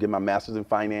 I'm getting my master's in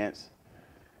finance,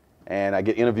 and I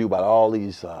get interviewed by all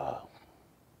these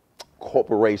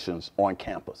corporations on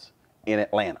campus in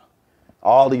Atlanta.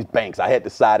 All these banks. I had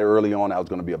decided early on I was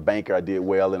going to be a banker. I did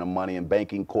well in a money and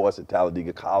banking course at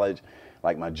Talladega College,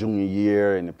 like my junior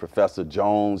year, and Professor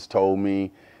Jones told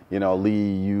me,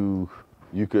 Lee,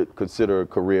 you could consider a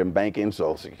career in banking.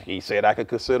 So he said I could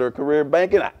consider a career in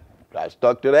banking. I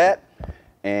stuck to that,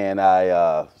 and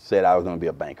I said I was going to be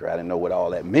a banker. I didn't know what all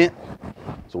that meant.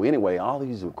 So anyway, all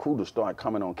these recruiters started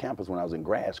coming on campus when I was in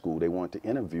grad school. They wanted to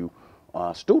interview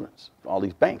students, all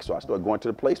these banks. So I started going to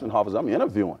the placement office. I'm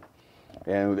interviewing.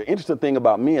 And the interesting thing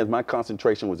about me is my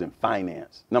concentration was in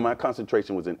finance. No, my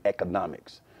concentration was in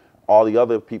economics. All the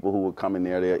other people who would come in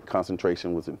there, their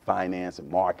concentration was in finance and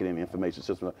marketing, information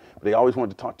systems. But they always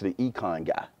wanted to talk to the econ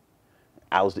guy.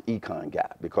 I was the econ guy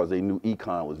because they knew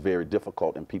econ was very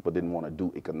difficult and people didn't want to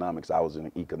do economics. I was in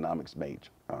an economics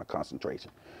major concentration.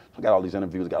 So I got all these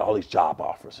interviews, got all these job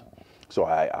offers. So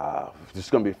this is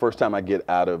going to be the first time I get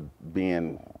out of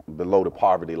being below the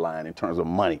poverty line in terms of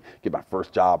money. Get my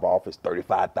first job offer, it's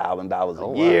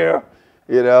 $35,000 a year.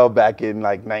 Wow. Back in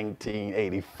like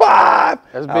 1985.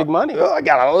 That's big money. I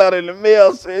got a letter in the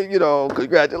mail saying,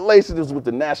 congratulations, this was with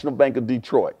the National Bank of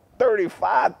Detroit.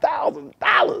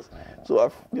 $35,000.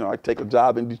 So I take a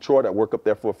job in Detroit. I work up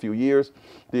there for a few years.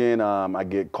 Then I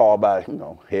get called by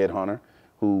headhunter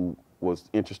who was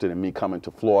interested in me coming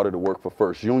to Florida to work for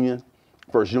First Union.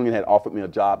 First Union had offered me a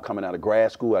job coming out of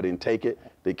grad school. I didn't take it.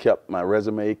 They kept my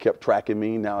resume, kept tracking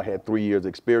me. Now I had 3 years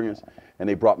experience, and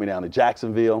they brought me down to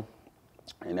Jacksonville.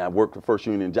 And I worked for First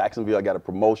Union in Jacksonville. I got a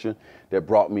promotion that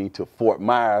brought me to Fort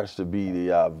Myers to be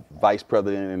the vice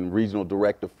president and regional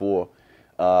director for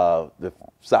the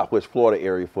Southwest Florida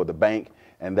area for the bank,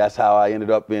 and that's how I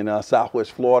ended up in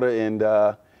Southwest Florida.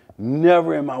 And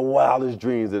never in my wildest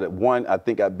dreams that, one, I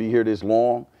think I'd be here this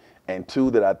long, and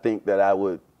two, that I think that I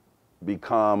would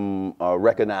become a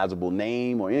recognizable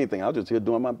name or anything. I was just here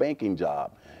doing my banking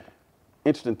job.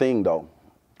 Interesting thing though,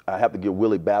 I have to give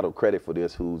Willie Battle credit for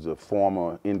this, who's a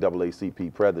former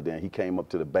NAACP president. He came up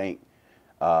to the bank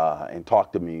and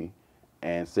talked to me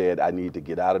and said I need to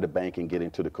get out of the bank and get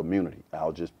into the community. I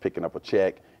was just picking up a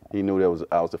check. He knew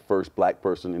I was the first black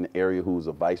person in the area who was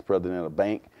a vice president of a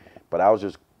bank, but I was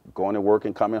just going to work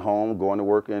and coming home, going to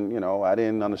work, and I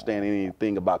didn't understand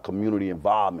anything about community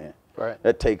involvement. Right.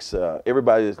 That takes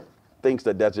everybody thinks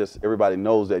that that's just everybody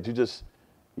knows that you just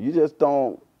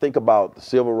don't think about the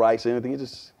civil rights or anything.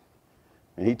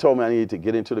 And he told me I needed to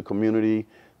get into the community.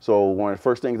 So one of the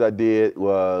first things I did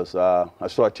was I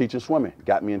started teaching swimming.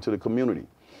 Got me into the community,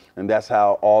 and that's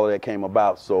how all of that came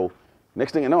about. So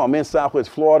next thing you know, I'm in Southwest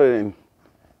Florida,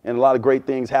 and a lot of great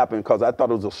things happened because I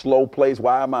thought it was a slow place.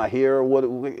 Why am I here?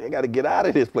 I got to get out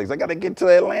of this place. I got to get to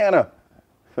Atlanta.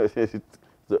 It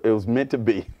was meant to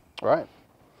be. Right.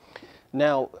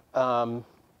 Now,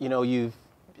 you've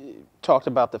talked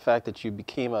about the fact that you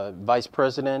became a vice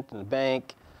president in the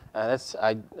bank.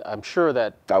 I'm sure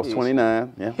that I was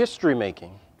 29. Yeah. History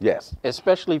making. Yes.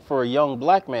 Especially for a young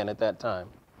black man at that time.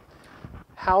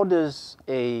 How does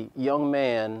a young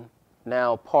man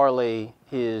now parlay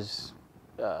his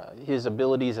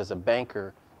abilities as a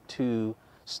banker to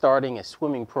starting a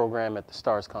swimming program at the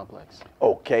Stars Complex?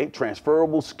 Okay,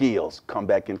 transferable skills come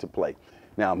back into play.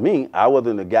 Now me, I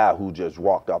wasn't a guy who just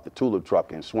walked off the tulip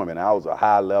truck and swimming. I was a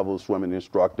high-level swimming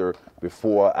instructor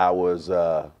before I was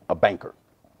a banker.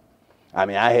 I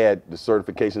mean, I had the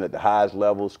certification at the highest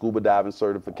level, scuba diving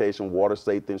certification, water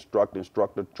safety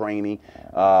instructor training.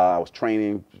 I was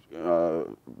training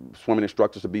swimming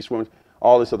instructors to be swimmers.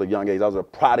 All this other young age, I was a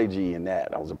prodigy in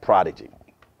that. I was a prodigy.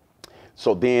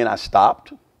 So then I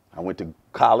stopped. I went to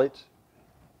college,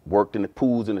 worked in the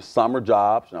pools in the summer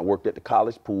jobs, and I worked at the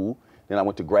college pool. Then I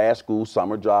went to grad school,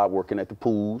 summer job, working at the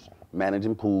pools,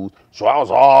 managing pools. So I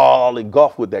was all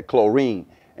engulfed with that chlorine.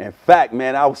 In fact,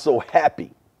 man, I was so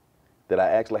happy that I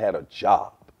actually had a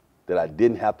job, that I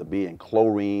didn't have to be in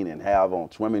chlorine and have on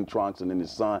swimming trunks and in the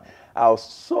sun. I was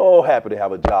so happy to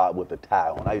have a job with a tie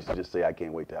on. I used to just say, I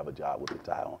can't wait to have a job with a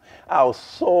tie on. I was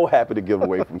so happy to get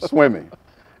away from swimming.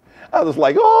 I was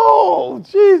like, oh,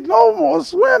 geez, no more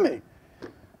swimming.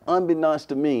 Unbeknownst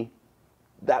to me,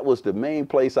 that was the main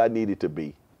place I needed to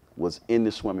be, was in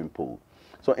the swimming pool.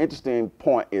 So interesting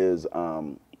point is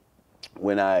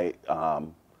when I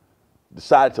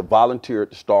decided to volunteer at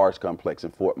the Stars Complex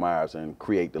in Fort Myers and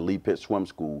create the Lee Pitts Swim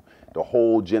School, the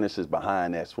whole genesis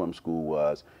behind that swim school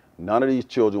was none of these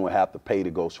children would have to pay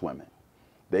to go swimming.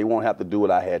 They won't have to do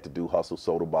what I had to do, hustle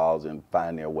soda balls and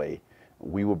find their way.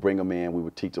 We would bring them in, we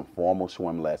would teach them formal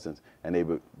swim lessons, and they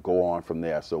would go on from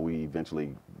there. So we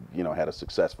eventually, had a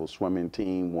successful swimming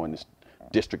team, won the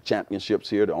district championships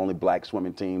here, the only black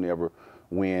swimming team to ever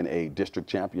win a district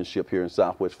championship here in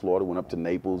Southwest Florida, went up to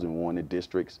Naples and won the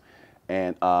districts.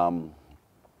 And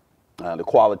the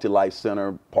Quality Life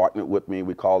Center partnered with me.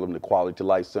 We call them the Quality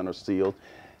Life Center SEALs.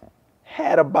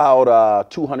 Had about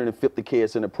 250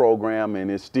 kids in the program, and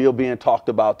it's still being talked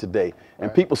about today. And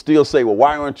right. People still say, well,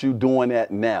 why aren't you doing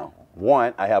that now?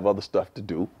 One, I have other stuff to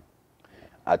do.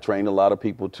 I trained a lot of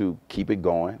people to keep it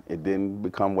going. It didn't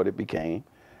become what it became.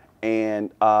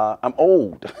 And I'm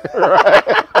old.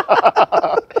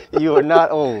 You are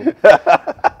not old.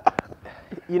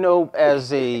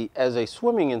 As a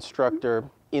swimming instructor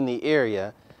in the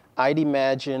area, I'd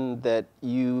imagine that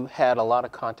you had a lot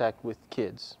of contact with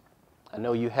kids. I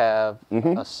know you have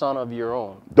a son of your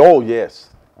own. Oh, yes.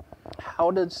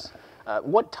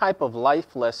 What type of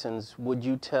life lessons would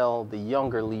you tell the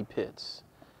younger Lee Pitts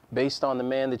based on the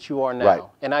man that you are now? Right.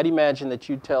 And I'd imagine that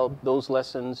you tell those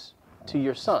lessons to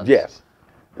your son. Yes.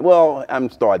 Well, I'm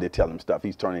starting to tell him stuff.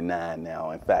 He's turning 9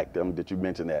 now. In fact, that you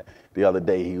mentioned that the other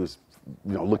day he was,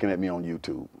 looking at me on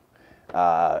YouTube.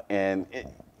 I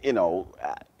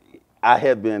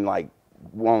had been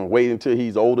waiting until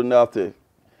he's old enough to,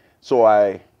 so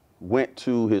I went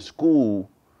to his school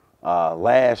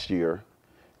last year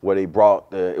where they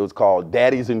brought, it was called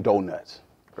Daddies and Donuts.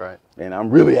 Right. And I'm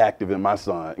really active in my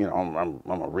son.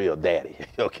 I'm a real daddy,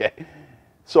 okay?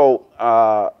 So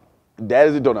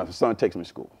Daddies and Donuts, his son takes me to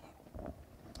school.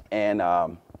 And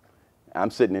I'm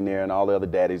sitting in there and all the other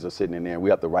daddies are sitting in there and we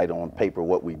have to write on paper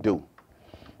what we do.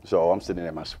 So I'm sitting there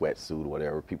in my sweatsuit or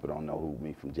whatever. People don't know who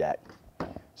me from Jack.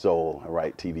 So I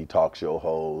write TV talk show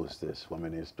host,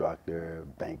 swimming instructor,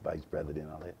 bank vice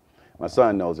president, all that. My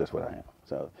son knows that's what I am.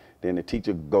 So then the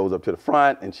teacher goes up to the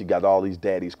front, and she got all these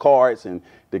daddy's cards, and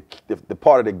the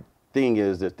part of the thing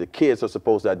is that the kids are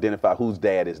supposed to identify whose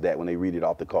dad is that when they read it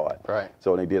off the card. Right.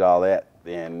 So they did all that,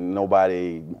 and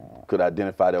nobody could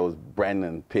identify that was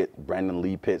Brandon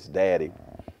Lee Pitt's daddy.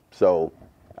 So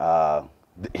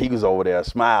he was over there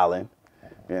smiling,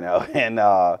 you know,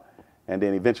 and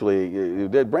then eventually,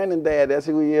 Brandon dad, that's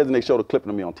who he is, and they showed a clipping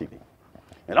of me on TV.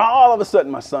 And all of a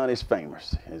sudden, my son is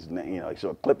famous. You know, they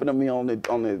showed a clipping of me on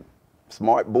the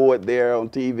smart board there on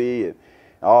TV, and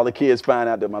all the kids find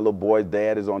out that my little boy's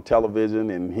dad is on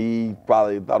television, and he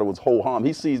probably thought it was ho-hum.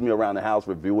 He sees me around the house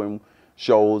reviewing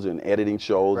shows and editing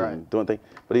shows and doing things,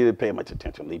 but he didn't pay much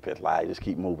attention. Lee Pitt's Live, just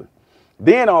keep moving.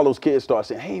 Then all those kids start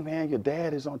saying, "Hey man, your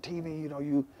dad is on TV, you know,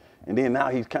 you." And then now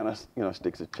he's kind of, you know,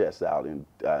 sticks his chest out. And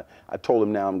I told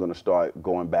him now I'm going to start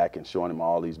going back and showing him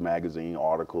all these magazine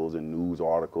articles and news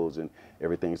articles and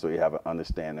everything, so he have an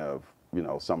understanding of, you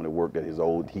know, some of the work that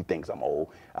he thinks I'm old,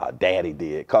 daddy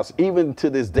did. Because even to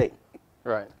this day,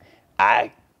 right,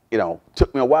 you know,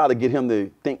 took me a while to get him to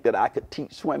think that I could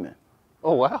teach swimming.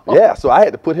 Oh, wow. Yeah, so I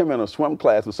had to put him in a swim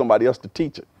class with somebody else to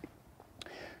teach it.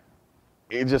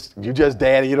 You just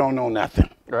daddy, you don't know nothing.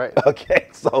 Right. Okay,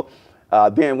 so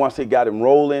then once he got him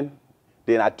rolling,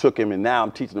 then I took him, and now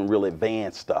I'm teaching him real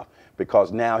advanced stuff,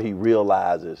 because now he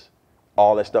realizes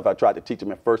all that stuff I tried to teach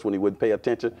him at first when he wouldn't pay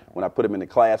attention. When I put him in the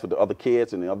class with the other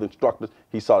kids and the other instructors,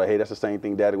 he saw that, hey, that's the same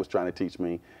thing daddy was trying to teach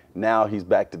me. Now he's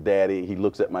back to daddy. He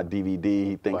looks at my DVD.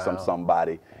 He thinks I'm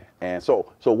somebody. And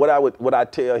so what I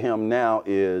tell him now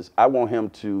is I want him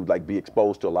to like be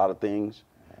exposed to a lot of things,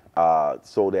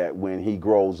 so that when he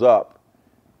grows up,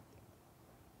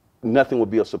 nothing will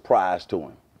be a surprise to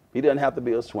him. He doesn't have to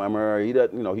be a swimmer. He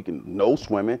doesn't, you know, he can know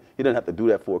swimming. He doesn't have to do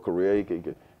that for a career.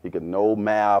 He can know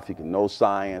math. He can know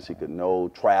science. He can know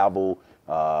travel,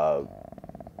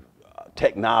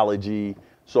 technology.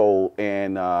 So,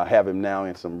 and have him now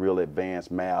in some real advanced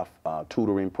math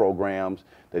tutoring programs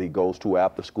that he goes to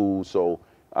after school. So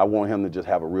I want him to just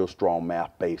have a real strong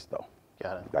math base, though.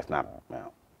 Got it. That's not,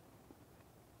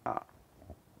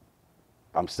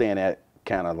 I'm saying that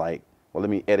kind of like, well, let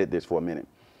me edit this for a minute.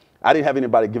 I didn't have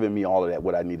anybody giving me all of that,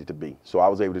 what I needed to be. So I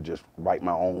was able to just write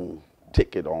my own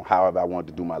ticket on however I wanted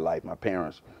to do my life. My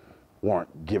parents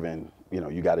weren't giving, you know,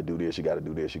 you got to do this, you got to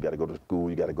do this, you got to go to school,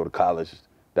 you got to go to college.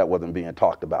 That wasn't being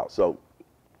talked about. So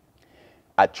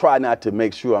I try not to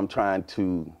make sure I'm trying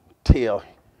to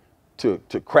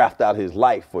craft out his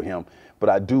life for him, but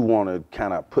I do want to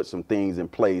kind of put some things in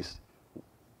place,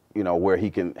 you know, where he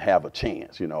can have a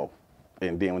chance, you know.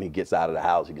 And then when he gets out of the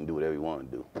house, he can do whatever he wants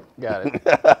to do. Got it.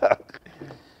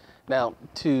 Now,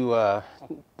 to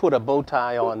put a bow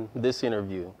tie on this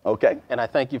interview. Okay. And I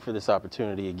thank you for this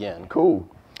opportunity again. Cool.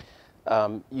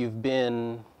 You've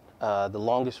been the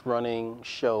longest running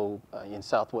show in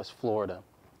Southwest Florida,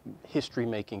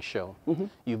 history-making show. Mm-hmm.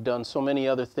 You've done so many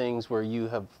other things where you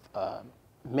have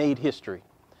made history.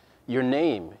 Your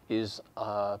name is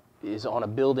on a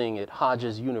building at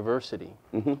Hodges University.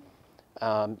 Mm-hmm.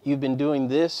 You've been doing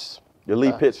this. The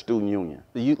Lee Pitt Student Union.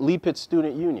 The Lee Pitt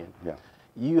Student Union. Yeah.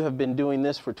 You have been doing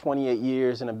this for 28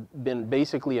 years and have been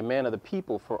basically a man of the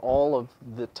people for all of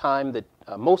the time that,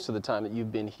 most of the time that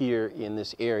you've been here in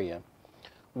this area.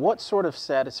 What sort of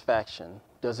satisfaction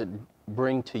does it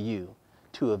bring to you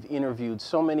to have interviewed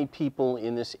so many people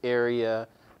in this area,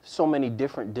 so many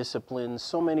different disciplines,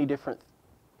 so many different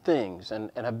things,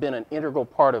 and have been an integral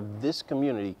part of this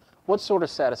community? What sort of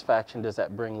satisfaction does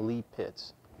that bring Lee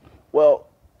Pitts? Well,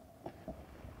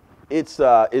 it's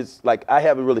like I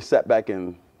haven't really sat back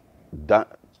and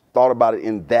thought about it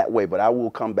in that way, but I will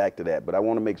come back to that. But I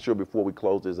want to make sure before we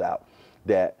close this out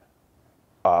that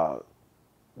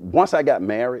once I got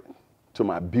married to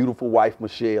my beautiful wife,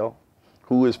 Michelle,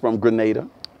 who is from Grenada.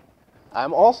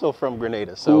 I'm also from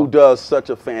Grenada. So who does such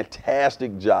a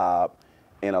fantastic job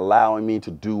in allowing me to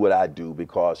do what I do,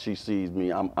 because she sees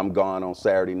me, I'm gone on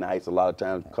Saturday nights, a lot of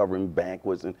times covering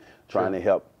banquets and trying to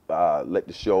help let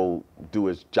the show do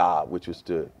its job, which was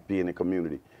to be in the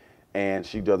community. And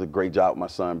she does a great job with my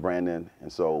son, Brandon.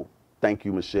 And so thank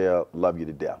you, Michelle. Love you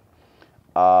to death.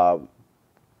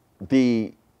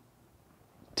 The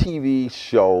TV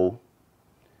show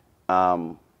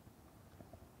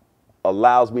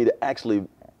allows me to actually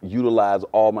utilize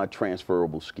all my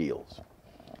transferable skills.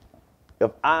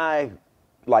 If I,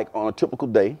 like on a typical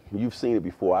day, you've seen it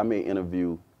before, on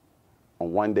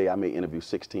one day I may interview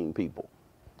 16 people.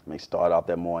 I may start out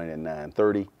that morning at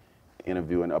 9:30,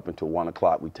 interviewing up until 1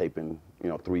 o'clock. We taping, you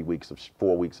know, 4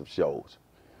 weeks of shows.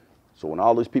 So when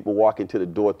all these people walk into the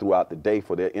door throughout the day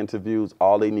for their interviews,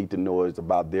 all they need to know is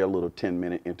about their little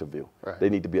 10-minute interview. Right. They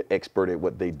need to be an expert at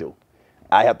what they do.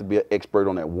 I have to be an expert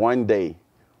on that one day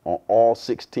on all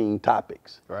 16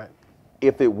 topics. Right.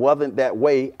 If it wasn't that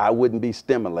way, I wouldn't be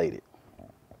stimulated.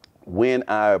 When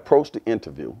I approach the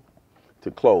interview, to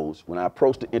close, when I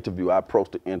approach the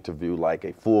interview like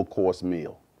a full course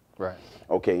meal. Right.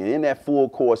 Okay, and in that full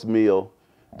course meal,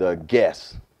 the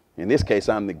guest, in this case,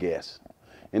 I'm the guest.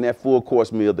 In that full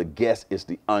course meal, the guest is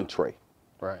the entree.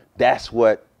 Right. That's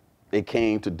what they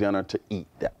came to dinner to eat,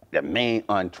 the main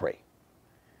entree.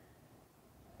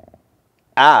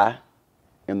 I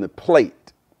am the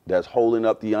plate that's holding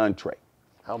up the entree.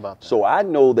 How about that? So I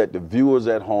know that the viewers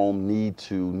at home need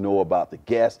to know about the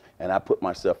guest, and I put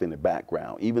myself in the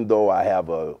background. Even though I have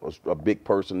a big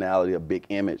personality, a big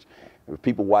image, if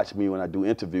people watch me when I do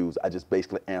interviews, I just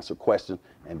basically answer questions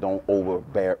and don't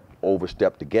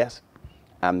overstep the guest.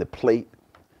 I'm the plate,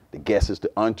 the guest is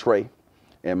the entree,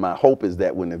 and my hope is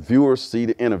that when the viewers see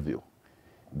the interview,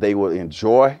 they will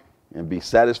enjoy and be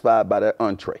satisfied by that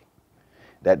entree.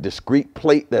 That discreet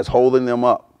plate that's holding them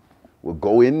up will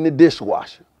go in the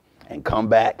dishwasher and come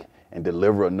back and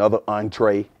deliver another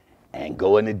entree and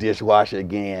go in the dishwasher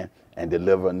again and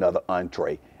deliver another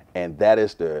entree. And that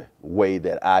is the way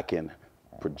that I can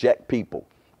project people.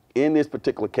 In this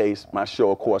particular case, my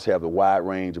show, of course, has a wide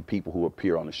range of people who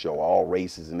appear on the show, all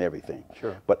races and everything.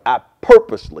 Sure. But I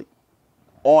purposely,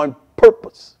 on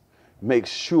purpose, make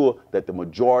sure that the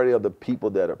majority of the people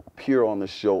that appear on the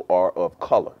show are of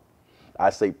color. I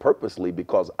say purposely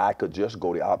because I could just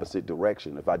go the opposite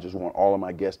direction. If I just want all of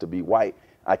my guests to be white,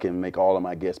 I can make all of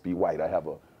my guests be white. I have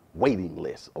a waiting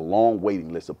list, a long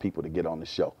waiting list of people to get on the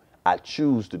show. I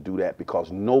choose to do that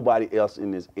because nobody else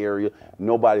in this area,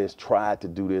 nobody has tried to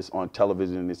do this on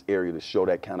television in this area to show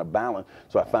that kind of balance.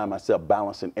 So I find myself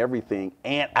balancing everything,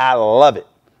 and I love it.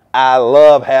 I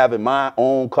love having my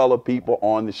own color people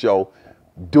on the show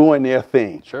doing their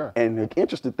thing. Sure. And the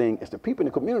interesting thing is the people in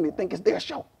the community think it's their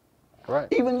show. Right.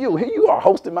 Even you, here you are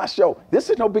hosting my show.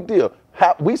 This is no big deal.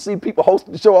 We see people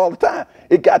hosting the show all the time.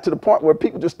 It got to the point where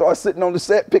people just start sitting on the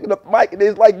set, picking up the mic, and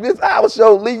it's like, this our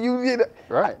show, Lee, you get it.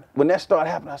 Right. When that started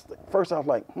happening, first I was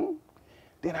like,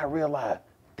 Then I realized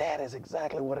that is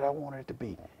exactly what I wanted it to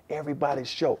be. Everybody's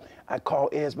show. I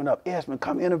called Esmond up. Esmond,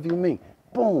 come interview me.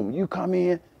 Boom, you come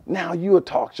in. Now you a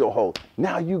talk show host.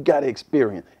 Now you got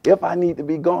experience. If I need to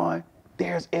be gone,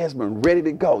 there's Esmond ready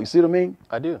to go. You see what I mean?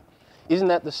 I do. Isn't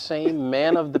that the same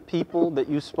man of the people that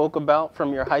you spoke about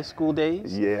from your high school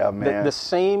days? Yeah, man. The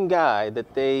same guy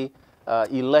that they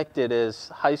elected as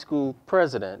high school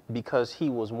president because he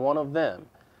was one of them,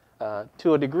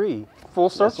 to a degree, full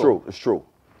circle. It's true. It's true.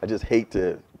 I just hate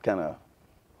to kind of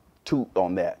toot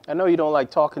on that. I know you don't like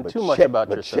talking too much about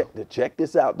yourself. Check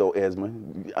this out, though,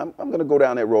 Esmond. I'm going to go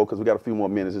down that road because we got a few more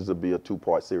minutes. This will be a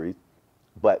two-part series.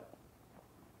 But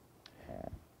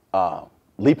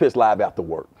Lee Pitts Live After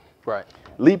Work. Right.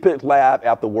 Lee Pitts Live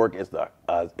After Work is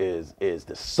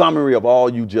the summary of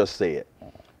all you just said.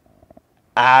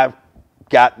 I've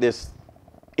got this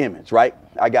image, right?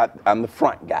 I'm the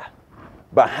front guy.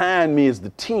 Behind me is the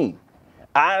team.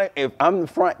 If I'm the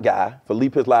front guy for Lee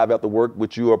Pitts Live After Work,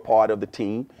 which you are part of the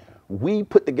team, we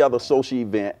put together a social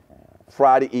event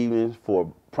Friday evenings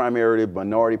for primarily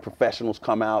minority professionals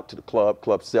come out to the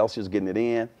Club Celsius, getting it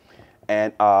in,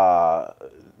 and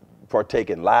partake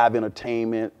in live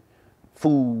entertainment,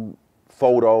 food,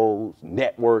 photos,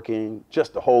 networking,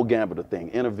 just the whole gambit of things.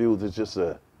 Interviews is just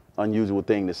an unusual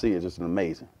thing to see. It's just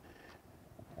amazing.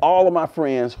 All of my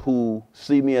friends who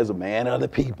see me as a man of the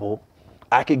people,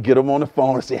 I can get them on the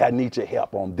phone and say, I need your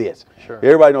help on this. Sure.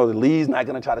 Everybody knows that Lee's not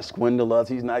going to try to swindle us.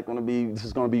 He's not going to be, this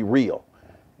is going to be real.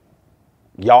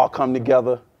 Y'all come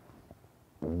together.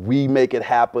 We make it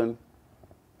happen.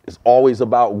 It's always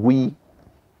about we.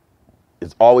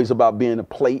 It's always about being a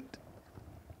plate,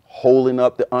 holding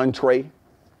up the entree,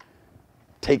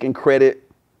 taking credit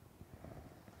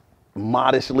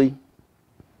modestly,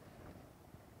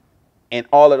 and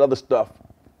all that other stuff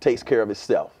takes care of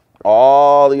itself.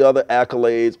 All the other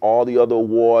accolades, all the other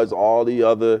awards, all the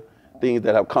other things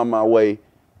that have come my way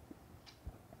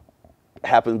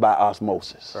happen by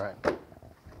osmosis. Right.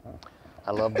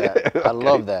 I love that. Okay. I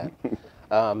love that.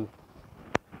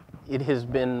 It has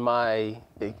been my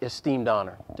esteemed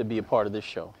honor to be a part of this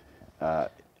show.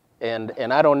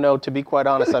 And I don't know, to be quite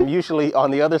honest, I'm usually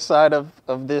on the other side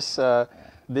of this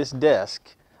this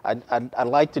desk. I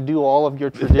like to do all of your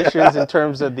traditions in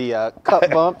terms of the cup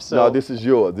bumps. So. No, this is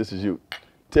yours. This is you.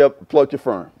 Plug your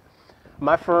firm.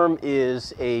 My firm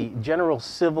is a general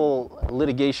civil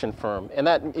litigation firm, and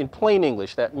that, in plain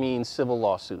English, that means civil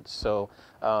lawsuits. So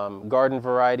garden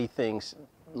variety things,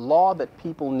 law that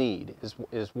people need is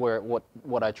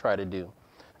what I try to do.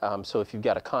 So if you've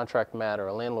got a contract matter,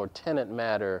 a landlord-tenant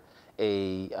matter,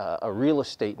 a real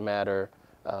estate matter,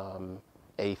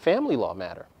 a family law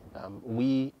matter,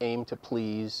 we aim to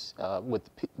please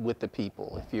with the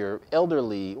people. If you're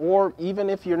elderly, or even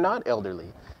if you're not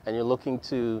elderly, and you're looking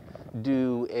to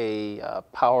do a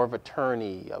power of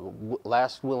attorney, a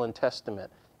last will and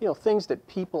testament, you know, things that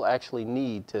people actually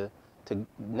need to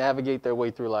navigate their way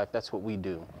through life, that's what we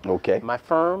do. Okay. My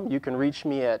firm, you can reach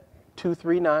me at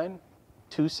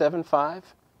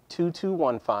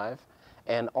 239-275-2215,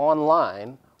 and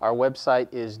online, our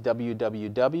website is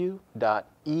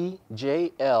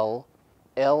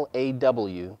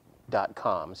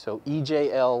www.ejllaw.com. So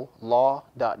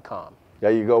ejllaw.com.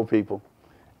 There you go, people.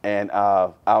 And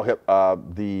I'll help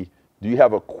do you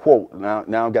have a quote?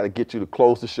 Now I've got to get you to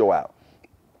close the show out.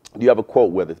 Do you have a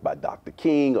quote, whether it's by Dr.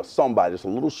 King or somebody, just a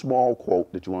little small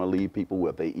quote that you want to leave people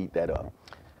with? They eat that up.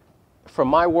 From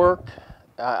my work,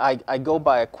 I go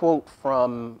by a quote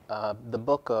from the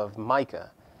book of Micah,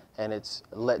 and it's,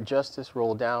 "Let justice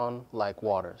roll down like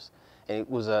waters." And it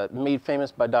was made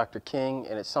famous by Dr. King,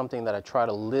 and it's something that I try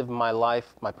to live my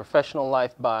life, my professional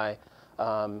life by.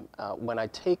 When I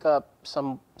take up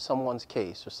someone's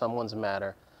case or someone's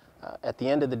matter, at the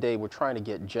end of the day, we're trying to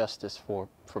get justice for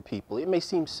people. It may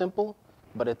seem simple,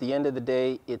 but at the end of the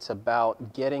day, it's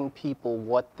about getting people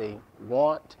what they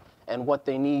want and what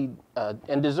they need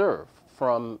and deserve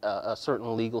from a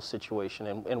certain legal situation.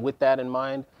 And with that in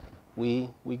mind, we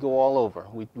go all over.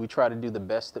 We try to do the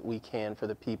best that we can for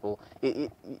the people.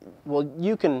 Well,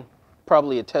 you can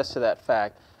probably attest to that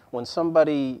fact. When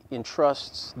somebody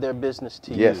entrusts their business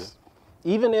to you,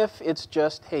 even if it's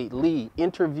just, hey, Lee,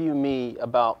 interview me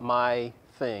about my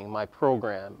thing, my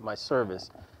program, my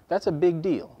service, that's a big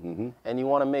deal. And you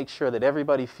want to make sure that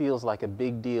everybody feels like a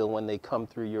big deal when they come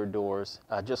through your doors,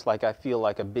 just like I feel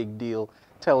like a big deal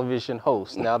television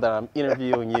host now that I'm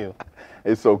interviewing you.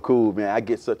 It's so cool, man. I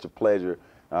get such a pleasure,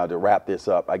 to wrap this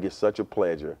up, I get such a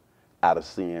pleasure out of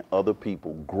seeing other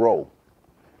people grow.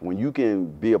 When you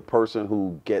can be a person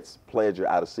who gets pleasure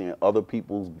out of seeing other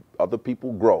people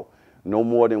grow, no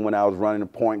more than when I was running the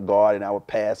point guard and I would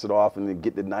pass it off and then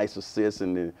get the nice assist,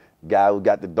 and the guy who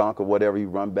got the dunk or whatever, he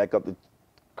run back up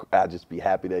I'd just be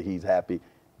happy that he's happy.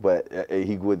 But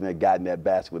he wouldn't have gotten that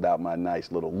basket without my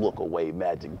nice little look away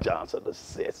Magic Johnson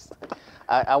assist.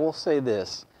 I will say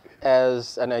this, I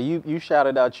know you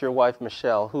shouted out your wife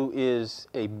Michelle, who is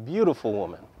a beautiful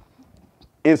woman.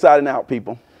 Inside and out,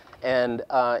 people. And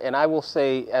I will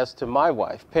say, as to my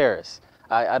wife, Paris,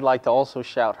 I'd like to also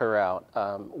shout her out.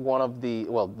 One of the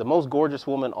most gorgeous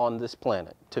woman on this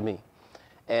planet to me,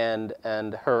 and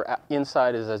her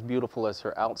inside is as beautiful as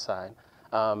her outside.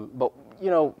 But you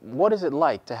know, what is it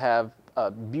like to have a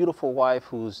beautiful wife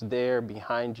who's there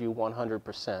behind you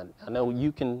 100%? I know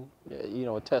you can,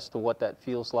 attest to what that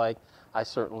feels like. I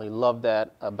certainly love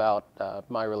that about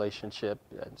my relationship,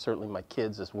 and certainly my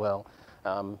kids as well.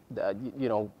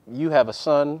 You have a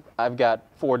son, I've got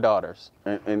 4 daughters.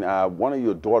 And one of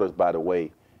your daughters, by the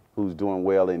way, who's doing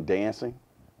well in dancing,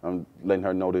 I'm letting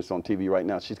her know this on TV right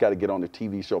now. She's got to get on the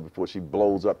TV show before she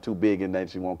blows up too big, and then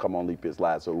she won't come on Lee Pitts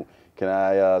Live. So can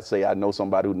I say I know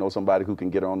somebody who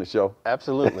can get her on the show?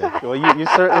 Absolutely. Well, you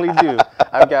certainly do.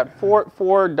 I've got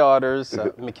four daughters,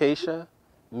 Mikesha,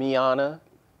 Miana,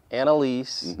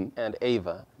 Annalise, and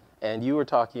Ava. And you were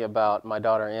talking about my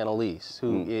daughter Annalise,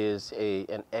 who is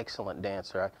an excellent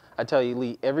dancer. I tell you,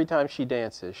 Lee, every time she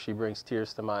dances, she brings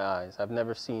tears to my eyes. I've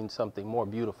never seen something more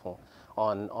beautiful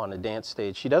on a dance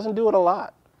stage. She doesn't do it a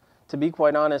lot. To be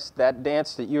quite honest, that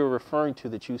dance that you were referring to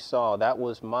that you saw, that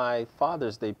was my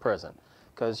Father's Day present.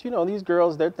 Because, these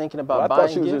girls, they're thinking about buying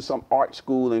gifts. I thought she was in some art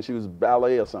school and she was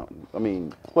ballet or something. I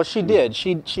mean... Well, she did.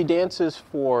 She dances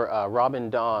for Robin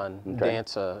Dawn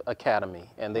Dance Academy,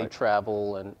 and they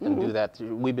travel and do that.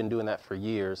 We've been doing that for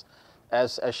years.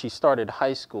 As she started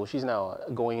high school, she's now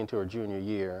going into her junior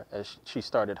year. As she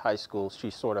started high school, she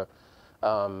sort of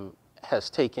has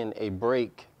taken a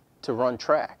break to run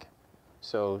track.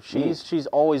 So she's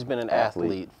always been an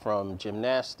athlete from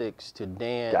gymnastics to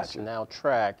dance, now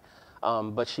track.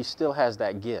 But she still has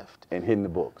that gift. And hitting the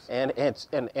books. And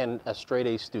a straight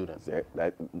A student.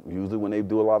 That usually when they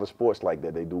do a lot of sports like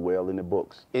that, they do well in the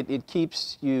books. It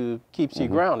keeps you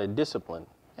grounded, disciplined.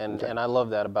 And I love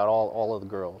that about all of the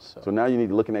girls. So now you need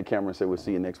to look in that camera and say, we'll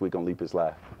see you next week on Lee Pitts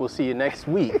Live. We'll see you next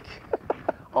week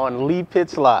on Lee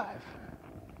Pitts Live.